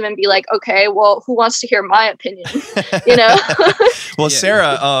retrospective and be like, okay, well, who wants to hear my opinion? You know? Well, Yeah.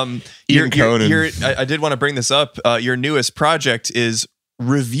 Sarah, Ian Conan. I did want to bring this up. Your newest project is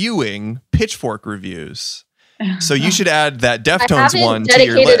reviewing Pitchfork reviews. So you should add that I Deftones one haven't to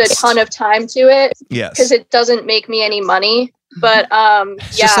your dedicated a list. ton of time to it Yes. because it doesn't make me any money. But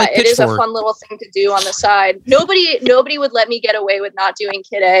just yeah, like it is a Pitchfork. fun little thing to do on the side. Nobody would let me get away with not doing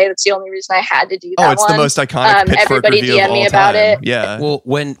Kid A. That's the only reason I had to do that. Oh, it's one. the most iconic Pitchfork everybody review of DM me all about time. it. Yeah. Well,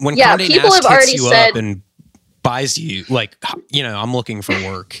 when Yeah, Condé people Nast have hits already you said- up and buys you, like, you know, I'm looking for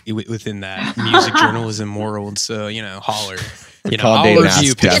work within that music journalism world. So, you know, holler. You know, Condé I'll Nast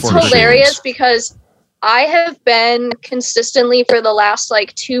review Pitchfork It's Pitchfork. hilarious because I have been consistently for the last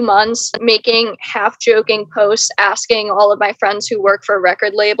like 2 months making half joking posts asking all of my friends who work for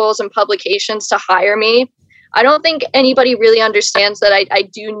record labels and publications to hire me. I don't think anybody really understands that I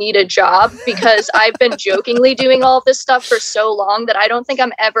do need a job because I've been jokingly doing all of this stuff for so long that I don't think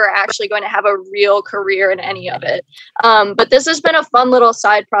I'm ever actually going to have a real career in any of it. But this has been a fun little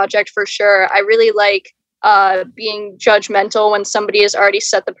side project for sure. I really like being judgmental when somebody has already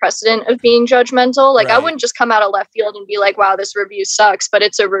set the precedent of being judgmental. Like I Right. wouldn't just come out of left field and be like, wow, this review sucks, but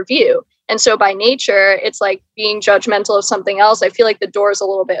it's a review. And so by nature, it's like being judgmental of something else. I feel like the door is a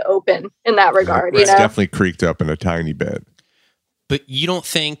little bit open in that regard, you It's know? definitely creaked up in a tiny bit. But you don't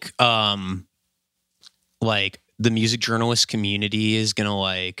think, like, the music journalist community is going to,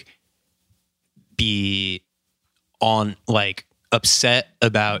 like, be on, like, upset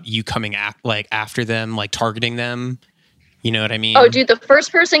about you coming after them, like targeting them? You know what I mean? Oh, dude, the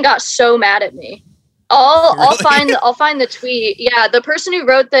first person got so mad at me. I'll Really? find the tweet. Yeah, the person who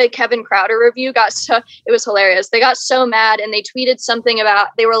wrote the Kevin Crowder review got so, it was hilarious. They got so mad and they tweeted something about,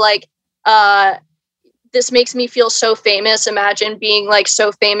 they were like, this makes me feel so famous. Imagine being like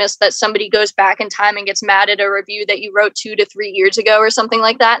so famous that somebody goes back in time and gets mad at a review that you wrote 2 to 3 years ago or something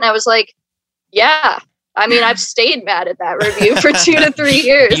like that. And I was like, yeah, I mean, I've stayed mad at that review for 2 to 3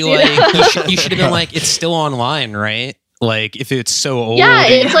 years. You, you know? like, you should have been like, it's still online, right? Like, if it's so old, Yeah,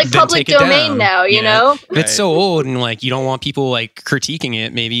 it's like then public take it domain down, now, you know? If it's so old and like you don't want people like critiquing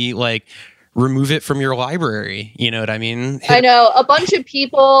it, maybe like remove it from your library. You know what I mean? I know a bunch of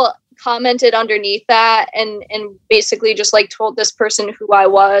people commented underneath that and basically just like told this person who I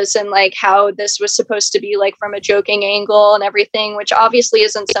was and like how this was supposed to be like from a joking angle and everything, which obviously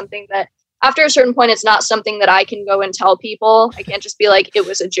isn't something that after a certain point, it's not something that I can go and tell people. I can't just be like, it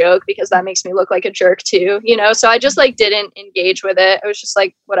was a joke, because that makes me look like a jerk too, you know? So I just like didn't engage with it. I was just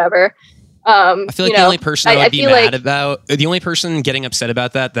like, whatever. I feel like the only person I would be mad about, the only person getting upset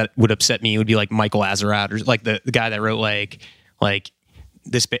about that would upset me would be like Michael Azerrad, or like the guy that wrote like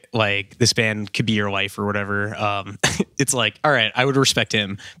this band could be your life or whatever. It's like, all right, I would respect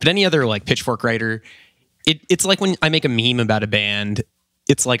him, but any other like Pitchfork writer, it's like when I make a meme about a band,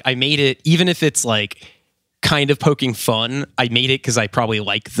 it's like I made it, even if it's like kind of poking fun, I made it because I probably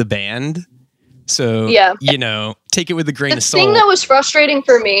like the band. So yeah, you know, take it with a grain of salt. The thing that was frustrating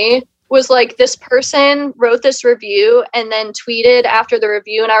for me was like, this person wrote this review and then tweeted after the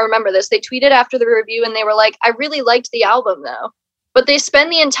review. And I remember this, they tweeted after the review and they were like, I really liked the album though. But they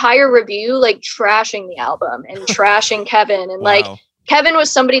spend the entire review like trashing the album and trashing Kevin. And like, Kevin was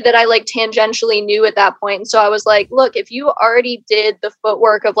somebody that I like tangentially knew at that point. And so I was like, look, if you already did the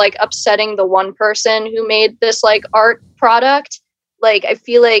footwork of like upsetting the one person who made this like art product, like, I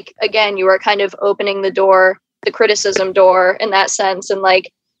feel like, again, you are kind of opening the door, the criticism door in that sense. And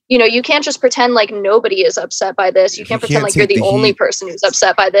like, you know, you can't just pretend like nobody is upset by this. You can't pretend like you're the only person who's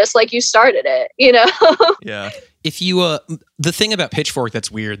upset by this. Like, you started it, you know? Yeah. If you, the thing about Pitchfork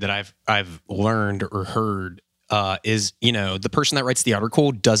that's weird that I've learned or heard is, you know, the person that writes the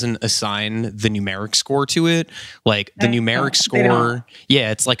article doesn't assign the numeric score to it. Like the numeric score,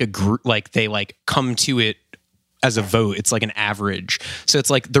 yeah, it's like a group, like they like come to it as a vote. It's like an average. So it's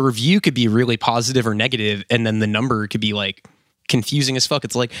like the review could be really positive or negative, and then the number could be like confusing as fuck.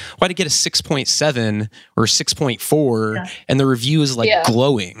 It's like, why did it get a 6.7 or 6.4 and the review is like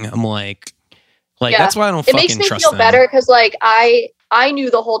glowing? I'm like that's why I don't fucking trust them. It makes me feel better because like I knew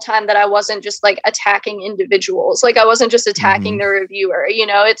the whole time that I wasn't just like attacking individuals. Like I wasn't just attacking the reviewer, you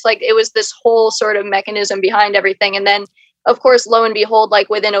know? It's like, it was this whole sort of mechanism behind everything. And then of course, lo and behold, like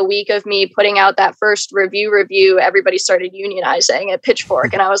within a week of me putting out that first review, everybody started unionizing at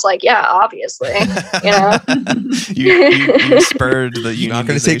Pitchfork. And I was like, yeah, obviously, you know, you spurred the unionization. You're not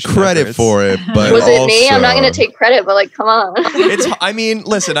going to take credit for it, but was it me? I'm not going to take credit, but like, come on. I mean,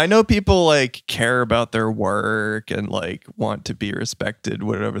 listen, I know people like care about their work and like want to be respected,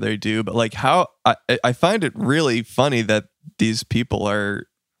 whatever they do. But like I find it really funny that these people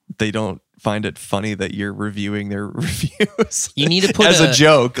they don't find it funny that you're reviewing their reviews. You need to put as a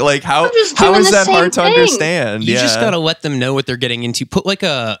joke. Like how is that hard to understand? You just got to let them know what they're getting into. Put like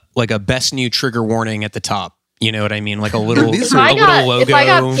a best new trigger warning at the top. You know what I mean? Like a little logo. If I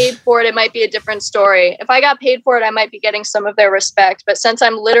got paid for it, it might be a different story. If I got paid for it, I might be getting some of their respect. But since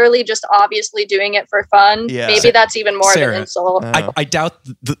I'm literally just obviously doing it for fun, maybe that's even more of an insult. I doubt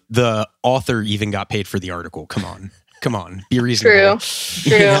the author even got paid for the article. Come on, be reasonable.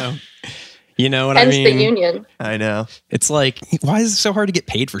 True. You know what Hence I mean? the union. I know. It's like, why is it so hard to get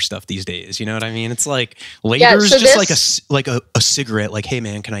paid for stuff these days? You know what I mean? It's like labor's just like a cigarette. Like, hey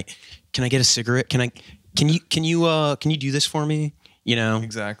man, can I get a cigarette? Can you do this for me? You know?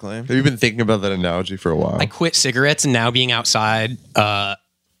 Exactly. Have you been thinking about that analogy for a while? I quit cigarettes, and now being outside,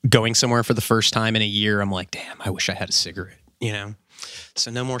 going somewhere for the first time in a year, I'm like, damn, I wish I had a cigarette. You know? So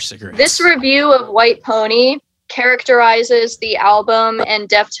no more cigarettes. This review of White Pony characterizes the album and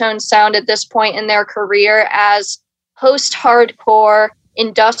Deftones sound at this point in their career as post-hardcore,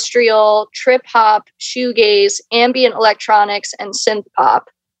 industrial, trip-hop, shoegaze, ambient electronics, and synth pop.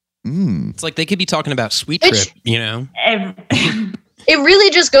 It's like they could be talking about Sweet Trip, you know? It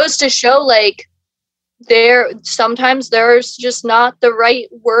really just goes to show, like, sometimes there's just not the right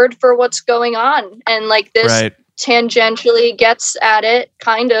word for what's going on. And, like, this tangentially gets at it,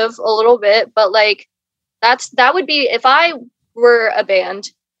 kind of, a little bit, but, like, that would be, if I were a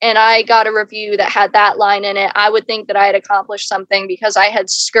band and I got a review that had that line in it, I would think that I had accomplished something because I had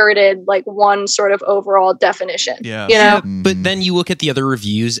skirted like one sort of overall definition. Yeah. You know? But then you look at the other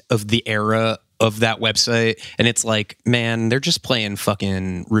reviews of the era of that website and it's like, man, they're just playing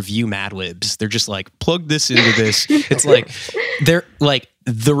fucking review Mad Libs. They're just like, plug this into this. It's like, they're like,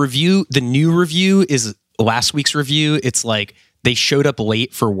 the new review is last week's review. It's like, they showed up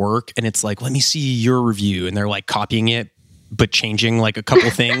late for work and it's like, let me see your review. And they're like copying it, but changing like a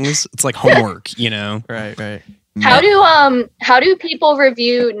couple things. It's like homework, you know? Right. How do people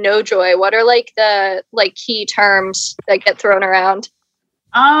review No Joy? What are like the key terms that get thrown around?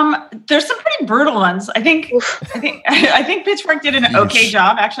 There's some pretty brutal ones. I think Pitchfork did an okay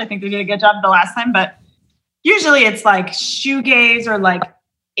job. Actually, I think they did a good job the last time, but usually it's like shoegaze or like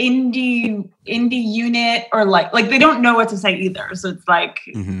indie unit or like they don't know what to say either. So it's like,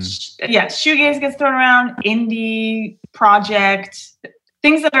 shoegaze gets thrown around, indie project,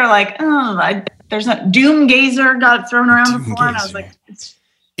 things that are like, there's not Doomgazer got thrown around before, and I was like,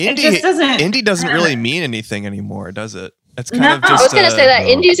 It just doesn't. Indie doesn't have really it. mean anything anymore, does it? It's No. kind of just. I was going to say that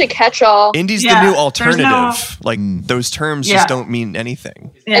indie's a catch-all, Indie's Yeah, the new there's alternative. no- Like those terms Yeah. just don't mean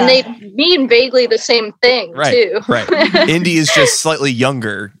anything. Yeah. and they mean vaguely the same thing Right. too. Right. Indie is just slightly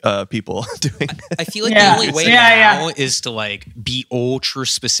younger people doing. I feel like Yeah. the only way Yeah, now is to like be ultra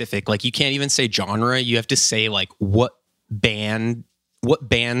specific. Like you can't even say genre. You have to say like what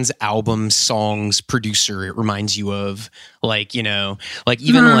band's album, songs, producer it reminds you of. Like, you know, like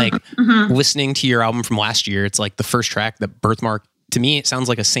even like listening to your album from last year, it's like the first track, the Birthmark, to me, it sounds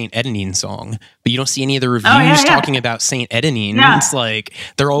like a Saint Edinine song, but you don't see any of the reviews talking about Saint Edinine. Yeah. It's like,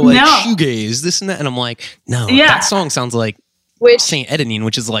 they're all like No. shoegaze, this and that. And I'm like, no, Yeah. that song sounds like Which Saint Edinine,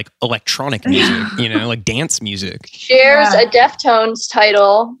 which is like electronic music, you know, like dance music. shares Yeah. a Deftones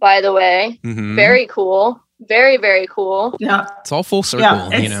title, by the way. Mhm. Very cool. Very, very cool. Yeah. It's all full circle,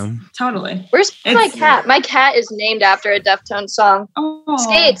 Yeah. you It's know. totally. Where's my It's- cat? My cat is named after a Deftones song. Oh.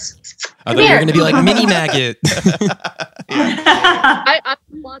 Skates. I Come thought you were here. going to be like Mini Maggot. I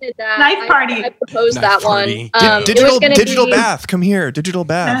wanted that. Knife party. I proposed Knife that party. one. It digital was gonna digital be, bath. Come here. Digital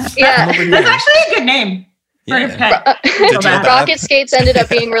bath. Yeah. Come over That's here. actually a good name for Yeah. a pet. Digital bath. Rocket Skates ended up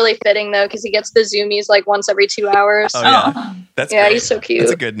being really fitting though, because he gets the zoomies like once every 2 hours. Oh, yeah. Oh. That's Yeah, great. he's so cute.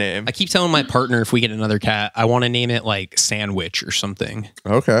 That's a good name. I keep telling my partner if we get another cat, I want to name it like Sandwich or something.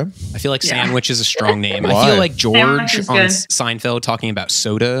 Okay. I feel like Yeah. Sandwich is a strong name. I Why? feel like Sandwich George is on good. Seinfeld talking about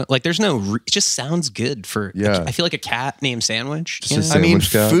soda. Like there's no, it just sounds good for, Yeah. I feel like a cat named Sandwich. Just you a know? I mean,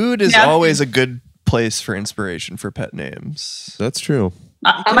 Sandwich cat. food is Yeah. always a good place for inspiration for pet names. That's true.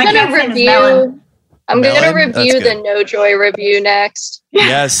 I'm My gonna cat's name is Melon. review. I'm gonna Melon? review That's the good. No Joy review next.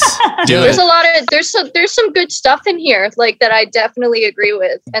 Yes. Do There's it. a lot of there's some good stuff in here like that I definitely agree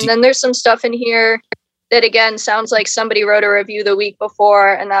with, and then there's some stuff in here that again sounds like somebody wrote a review the week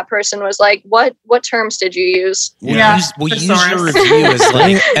before, and that person was like, "What terms did you use?" We'll use your thesaurus. review as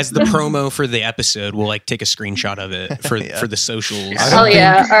like as the promo for the episode. We'll like take a screenshot of it for Yeah. for the socials. I Oh don't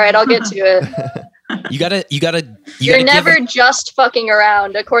yeah, all right, I'll get to it. You gotta You're gotta never give just fucking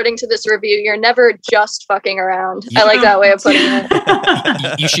around. According to this review, you're never just fucking around. You- I like that way of putting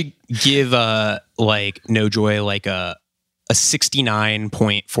it. you should give like No Joy like a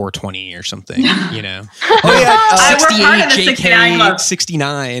 69.420 or something, you know. Oh yeah. I worked hard in the 69 JK club.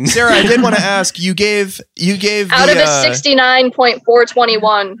 69. Sarah, I did want to ask. You gave Out the, of a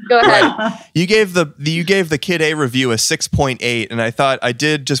 69.421. Go ahead. you gave the Kid A review a 6.8, and I thought I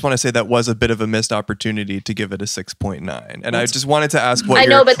did just want to say that was a bit of a missed opportunity to give it a 6.9. And I just wanted to ask I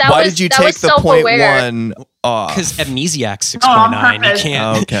know, but that why was- did you that take was the self-aware. 0.1 off? Because Amnesiac's Oh, on 6.9. You purpose.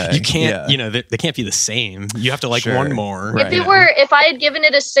 can't. Okay, You can't. yeah. You know, they can't be the same. You have to like Sure. one more. Right. If I had given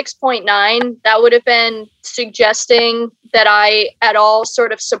it a 6.9, that would have been suggesting that I at all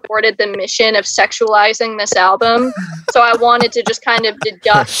sort of supported the mission of sexualizing this album. So I wanted to just kind of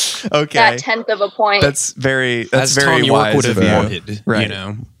deduct Okay. that 1/10 of a point. That's very As Tom very York wise would have of you. wanted. Right. You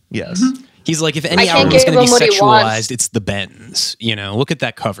know. Yes. He's like, if I any can't album is give going to be him what he wants. sexualized, it's the Bends. You know, look at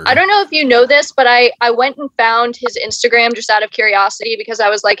that cover. I don't know if you know this, but I went and found his Instagram just out of curiosity because I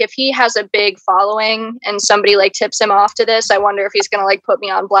was like, if he has a big following and somebody like tips him off to this, I wonder if he's going to like put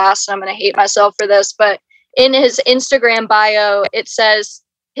me on blast and I'm going to hate myself for this. But in his Instagram bio, it says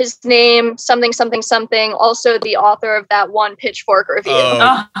his name, something, something, something, also the author of that one Pitchfork review,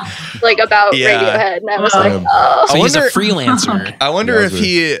 Oh. like about Yeah. Radiohead. And I was Oh. like, oh. So he's a wonder- freelancer. I wonder Yeah, if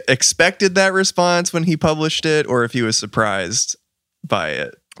he expected that response when he published it, or if he was surprised by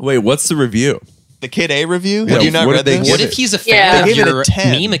it. Wait, what's the review? The Kid A review? Yeah, Have you not what read did they this? give What it? if he's a fan Yeah. of They gave it a your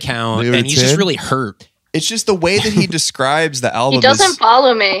 10. meme account They gave it and a he's just 10? really hurt? It's just the way that he describes the album. He doesn't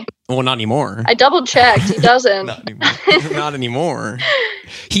follow me. Well, not anymore. I double checked. He doesn't. Not anymore. Not anymore.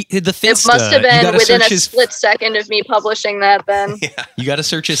 The Finsta. It must have you been gotta within a search his, split second of me publishing that then. You got to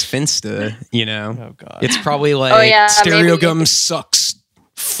search his Finsta. You know, Oh god. it's probably like Oh, yeah, Stereo maybe. Gum sucks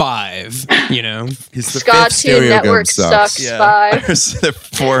 5. You know, He's the Scott fifth 2 Stereo Gum Network sucks. Yeah. 5. There's the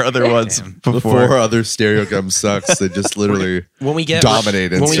 4 other ones Damn. The before. 4 other Stereo Gum sucks. They just literally when we get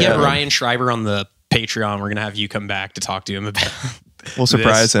dominate when we get Instagram. Ryan Schreiber on the Patreon, we're gonna have you come back to talk to him about. We'll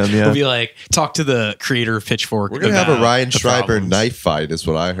surprise this. him. Yeah. We'll be like, talk to the creator of Pitchfork. We're gonna have a about Ryan the Schreiber problems. knife fight, is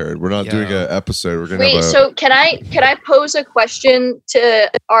what I heard. We're not Yeah. doing an episode. We're gonna Wait, have a so can I pose a question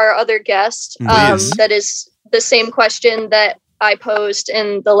to our other guest? Please. That is the same question that I posed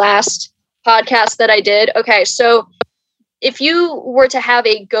in the last podcast that I did. Okay, so if you were to have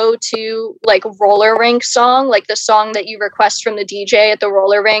a go-to like roller rink song, like the song that you request from the DJ at the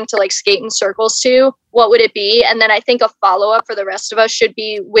roller rink to like skate in circles to, what would it be? And then I think a follow-up for the rest of us should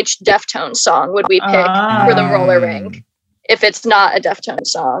be, which Deftones song would we pick for the roller rink if it's not a Deftones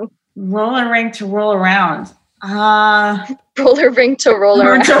song? Roller rink to roll around. Roller rink to roll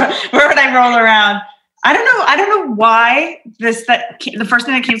around. Where would I roll around? I don't know why the first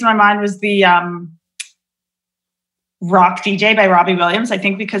thing that came to my mind was the Rock DJ by Robbie Williams. I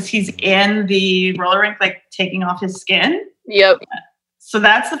think because he's in the roller rink, like taking off his skin. Yep. So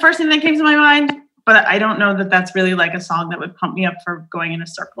that's the first thing that came to my mind. But I don't know that that's really like a song that would pump me up for going in a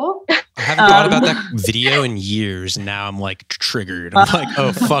circle. I haven't thought about that video in years. And now I'm like triggered. I'm like,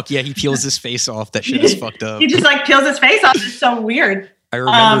 oh fuck yeah, he peels his face off. That shit is fucked up. He just like peels his face off. It's so weird. I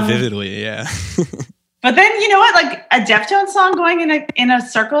remember vividly. Yeah. But then you know what? Like a Deftones song going in a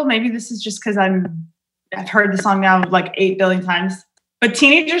circle. Maybe this is just because I've heard the song now like 8 billion times. But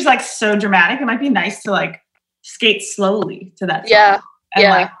Teenager's like so dramatic. It might be nice to like skate slowly to that song. Yeah. And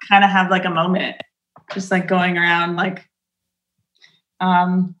like kind of have like a moment. Just like going around like, but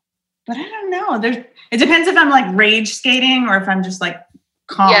I don't know. It depends if I'm like rage skating or if I'm just like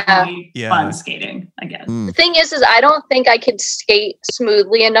calmly fun skating, I guess. The thing is I don't think I could skate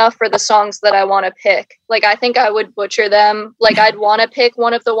smoothly enough for the songs that I want to pick. Like, I think I would butcher them. Like, I'd want to pick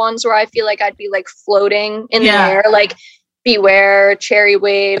one of the ones where I feel like I'd be like floating in the air, like Beware, Cherry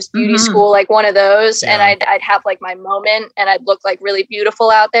Waves, Beauty School, like one of those. And I'd have like my moment and I'd look like really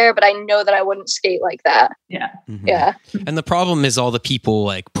beautiful out there, but I know that I wouldn't skate like that. Yeah. Mm-hmm. Yeah. And the problem is all the people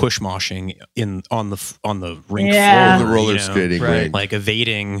like push moshing on the rink Yeah. floor, The roller you know, skating right. rink. like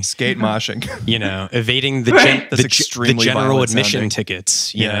evading Skate moshing. you know, evading the That's the extremely general violent admission sounding.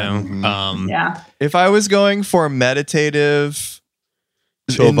 tickets, you Yeah. know. Yeah. If I was going for meditative,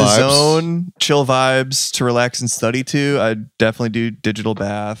 Chill in the vibes. zone, chill vibes to relax and study to, I'd definitely do Digital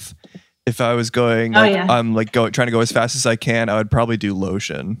Bath. If I was going, like, I'm like trying to go as fast as I can, I would probably do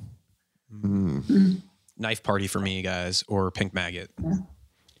Lotion. Knife Party for me, guys, or Pink Maggot.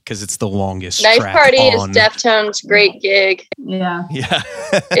 Because it's the longest Knife track Party on. is Deftones' great gig. Yeah. Yeah,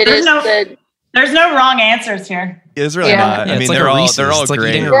 It is There's no wrong answers here. it's really Yeah. not. Yeah, I it's mean, like they're a all Reese's. they're all It's like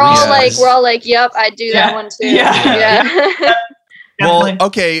great. eating a we're all Yeah. like, yep, I do that one too. Yeah. Well, Definitely.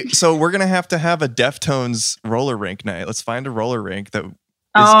 okay, so we're gonna have to have a Deftones roller rink night. Let's find a roller rink that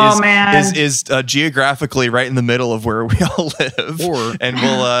is geographically right in the middle of where we all live, and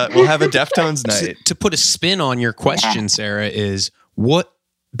we'll have a Deftones night. To put a spin on your question, Sarah, is what,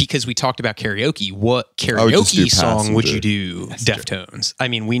 because we talked about karaoke, what would just do karaoke song would you Passenger. do Deftones? I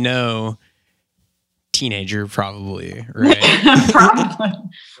mean, we know Teenager probably, right? Probably.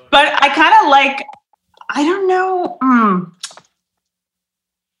 But I kind of like, I don't know.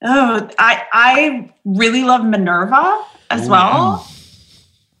 Oh, I really love Minerva as well.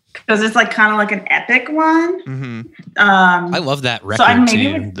 Because it's like kind of like an epic one. Mm-hmm. I love that record I maybe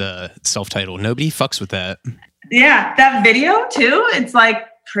too, would- the self-titled. Nobody fucks with that. Yeah, that video too. It's like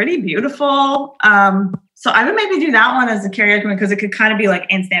pretty beautiful. So I would maybe do that one as a karaoke one because it could kind of be like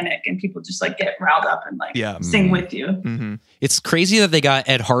anthemic and people just like get riled up and like sing with you. Mm-hmm. It's crazy that they got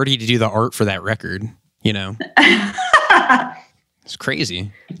Ed Hardy to do the art for that record, you know? It's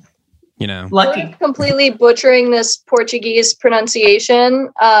crazy, you know? Lucky. I'm completely butchering this Portuguese pronunciation.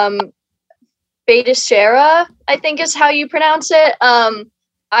 Beideixeira, I think is how you pronounce it. There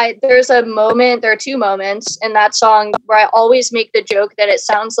are two moments in that song where I always make the joke that it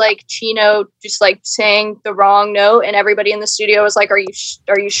sounds like Chino just like saying the wrong note, and everybody in the studio is like, "Are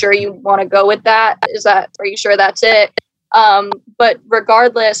you sure you want to go with that? Are you sure that's it?" But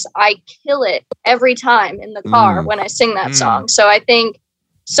regardless, I kill it every time in the car when I sing that song. So I think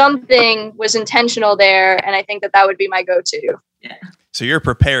something was intentional there, and I think that would be my go-to. Yeah. So you're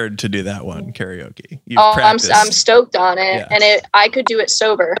prepared to do that one karaoke. You've I'm practiced. stoked on it, Yes. and I could do it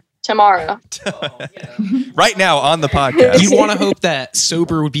sober tomorrow. Right now on the podcast. You'd want to hope that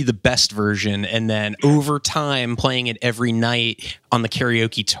sober would be the best version, and then over time playing it every night on the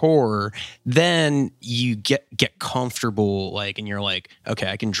karaoke tour, then you get comfortable, like, and you're like,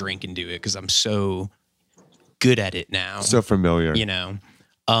 okay, I can drink and do it because I'm so good at it now. So familiar. You know.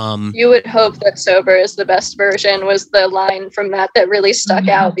 You would hope that sober is the best version was the line from that really stuck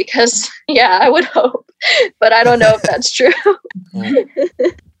out because I would hope, but I don't know if that's true.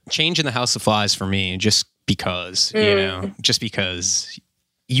 Change in the House of Flies for me, just because, you know, just because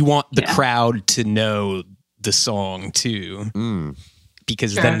you want the crowd to know the song too,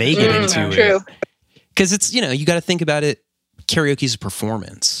 because then they get into it. Because it's, you know, you got to think about it. Karaoke is a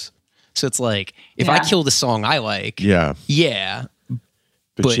performance. So it's like, if I kill the song I like,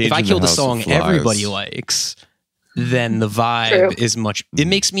 but if I kill the song everybody likes, then the vibe is much, it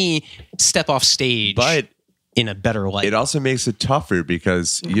makes me step off stage, but in a better light. It also makes it tougher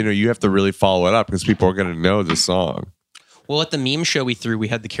because, you know, you have to really follow it up because people are going to know the song. Well, at the meme show we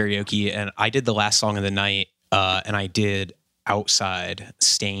had the karaoke, and I did the last song of the night, and I did Outside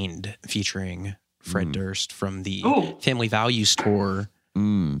Stained featuring Fred Durst from the Ooh. Family Values Tour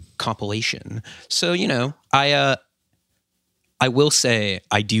compilation. So, you know, I will say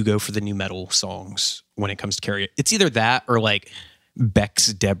I do go for the new metal songs when it comes to karaoke. It's either that or like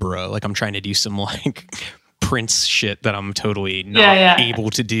Beck's Deborah. Like I'm trying to do some like Prince shit that I'm totally not able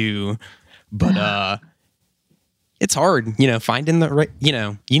to do. But it's hard, you know, finding the right, you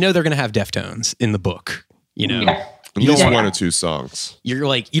know they're going to have Deftones in the book, you know. Yeah. At least one or two songs. You're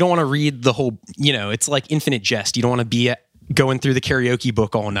like, you don't want to read the whole, you know, it's like Infinite Jest. You don't want to be going through the karaoke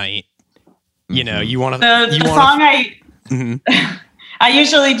book all night. You know, you want to. The song I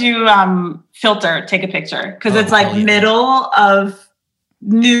usually do filter, take a picture, because it's like middle of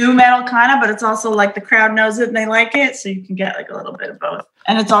new metal kind of, but it's also like the crowd knows it and they like it, so you can get like a little bit of both.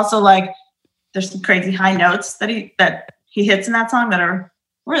 And it's also like there's some crazy high notes that he hits in that song that are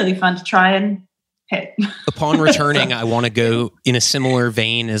really fun to try and hit. Upon returning, I want to go in a similar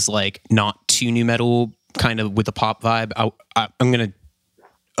vein as like not too new metal, kind of with a pop vibe. I'm gonna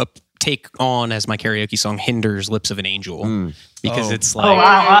take on as my karaoke song "Hinder's Lips of an Angel" because it's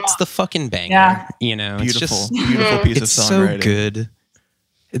like it's the fucking banger. You know, Beautiful, it's just beautiful piece of it's so songwriting. good.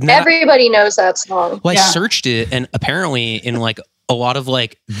 Everybody knows that song. Well, I searched it, and apparently in like a lot of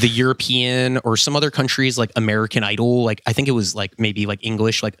like the European or some other countries, like American Idol, like I think it was like maybe like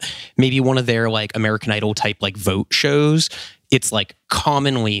English, like maybe one of their like American Idol type like vote shows, it's like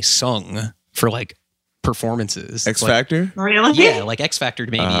commonly sung for like performances. X Like, Factor? Really? yeah, like X Factor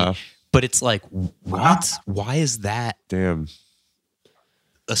maybe. But it's like, what? Why is that Damn.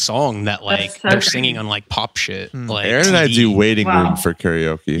 a song that like so they're crazy. singing on like pop shit? Like Aaron and I TV. do waiting Wow. room for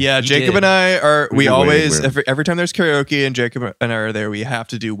karaoke. Yeah, You Jacob did. and I are. We do always Waiting Room. every time there's karaoke and Jacob and I are there, we have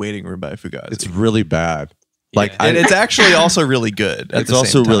to do "Waiting Room" by Fugazi. It's really bad. Like Yeah. and it's actually also really good. At it's the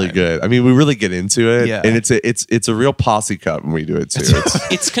also same really time. good. I mean, we really get into it, Yeah. and it's a real posse cut when we do it too.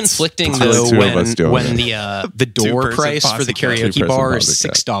 It's conflicting It's though really two of us doing when it. the door Two-person price for the posse cut. karaoke Two-person bar is posse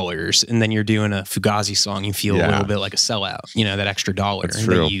cut. $6, and then you're doing a Fugazi song, you feel a Yeah. little bit like a sellout. You know, that extra dollar. That's that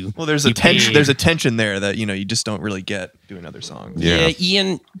true. you- Well, there's you a tension. paid. There's a tension there that you just don't really get doing other songs. Yeah. Yeah,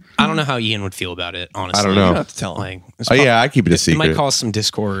 Ian. I don't know how Ian would feel about it. Honestly, I don't You know. don't have to tell him. Like, it's Oh yeah, I keep it a it might secret. cause some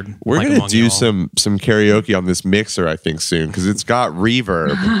discord. We're like, gonna among do y'all. some karaoke on this mixer, I think, soon because it's got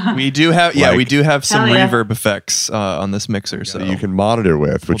reverb We do have, Like- we do have some Hell yeah. reverb effects on this mixer. So that you can monitor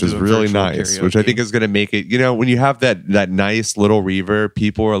with, which We'll is do a really virtual nice. Which I karaoke. think is going to make it. You know, when you have that nice little reverb,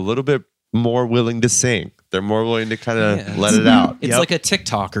 people are a little bit more willing to sing. They're more willing to kind of Yeah. let it out. It's Yep. like a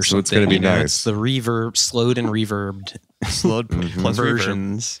TikTok or So something. it's gonna be you know? nice. It's the reverb, slowed and reverbed slowed plus reverb.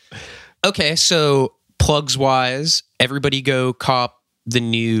 versions. Okay, so plugs wise, everybody go cop the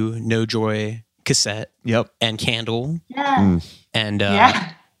new No Joy cassette Yep. and candle. Yeah. And Yeah.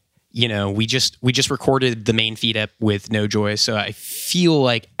 you know, we just recorded the main feed up with No Joy, so I feel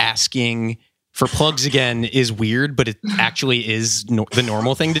like asking for plugs again is weird, but it actually is the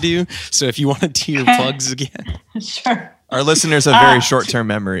normal thing to do. So if you want to do your plugs again, Sure. Our listeners have very short-term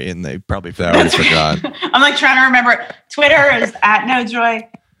memory, and they probably That forgot. one forgot. I'm like trying to remember. Twitter is @NoJoy.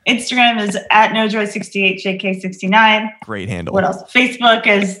 Instagram is @NoJoy68JK69. Great handle. What else? Facebook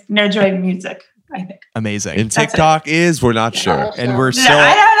is NoJoy Music, I think. Amazing. And TikTok is we're not sure. and we're still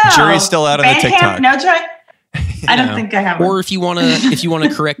I don't know. jury's still out on the TikTok. NoJoy? I don't know. think I have or one. if you want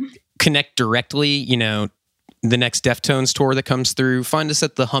to connect directly, you know, the next Deftones tour that comes through, find us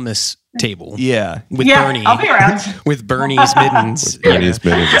at the hummus table Yeah. with Yeah, Bernie, I'll be around. with Bernie's mittens. Bernie's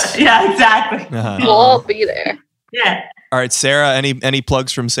minutes. Yeah, exactly. Uh-huh. We'll all be there. Yeah. All right, Sarah. Any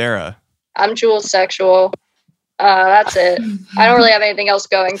plugs from Sarah? I'm Jules Sexual. That's it. I don't really have anything else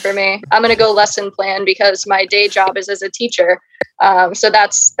going for me. I'm going to go lesson plan because my day job is as a teacher. So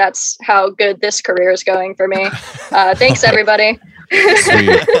that's how good this career is going for me. Thanks, everybody.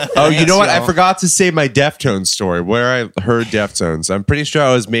 Sweet. Oh, you know what? I y'all. forgot to say my Deftones story. Where I heard Deftones, I'm pretty sure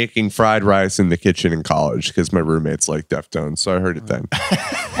I was making fried rice in the kitchen in college because my roommates like Deftones, so I heard it then.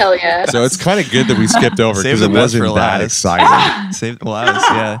 Hell yeah. So it's kind of good that we skipped over Save because the it best wasn't for that last. exciting. Save lives.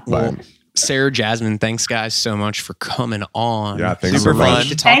 Yeah. Well, But Sarah, Jasmine, thanks guys so much for coming on. yeah, thanks Super so fun. much.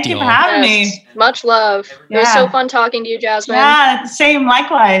 To talk Thank to you for y'all. having Yes. me. Much love. It was Yeah. so fun talking to you, Jasmine. Yeah, same.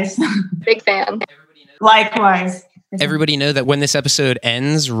 Likewise. Big fan. Likewise. Everybody know that when this episode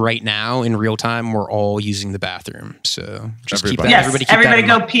ends right now in real time, we're all using the bathroom. So just keep that. Yes, Everybody keep everybody that in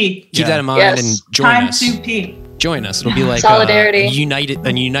go mind. pee. Keep that in mind Yes. and join Time us. to pee. Join us. It'll be like Solidarity. a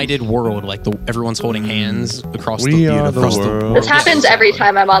united world. Like everyone's holding hands across We the are the across world. This happens every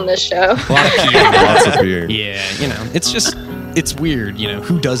time I'm on this show. A lot of peeing. Lots of beer. Yeah, you know, it's weird. You know,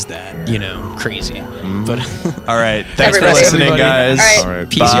 who does that? You know, crazy. But All right. Thanks Everybody. for listening, Everybody. guys. All right. All right.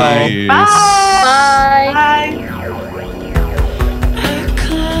 Peace, y'all. Bye. Bye. Bye.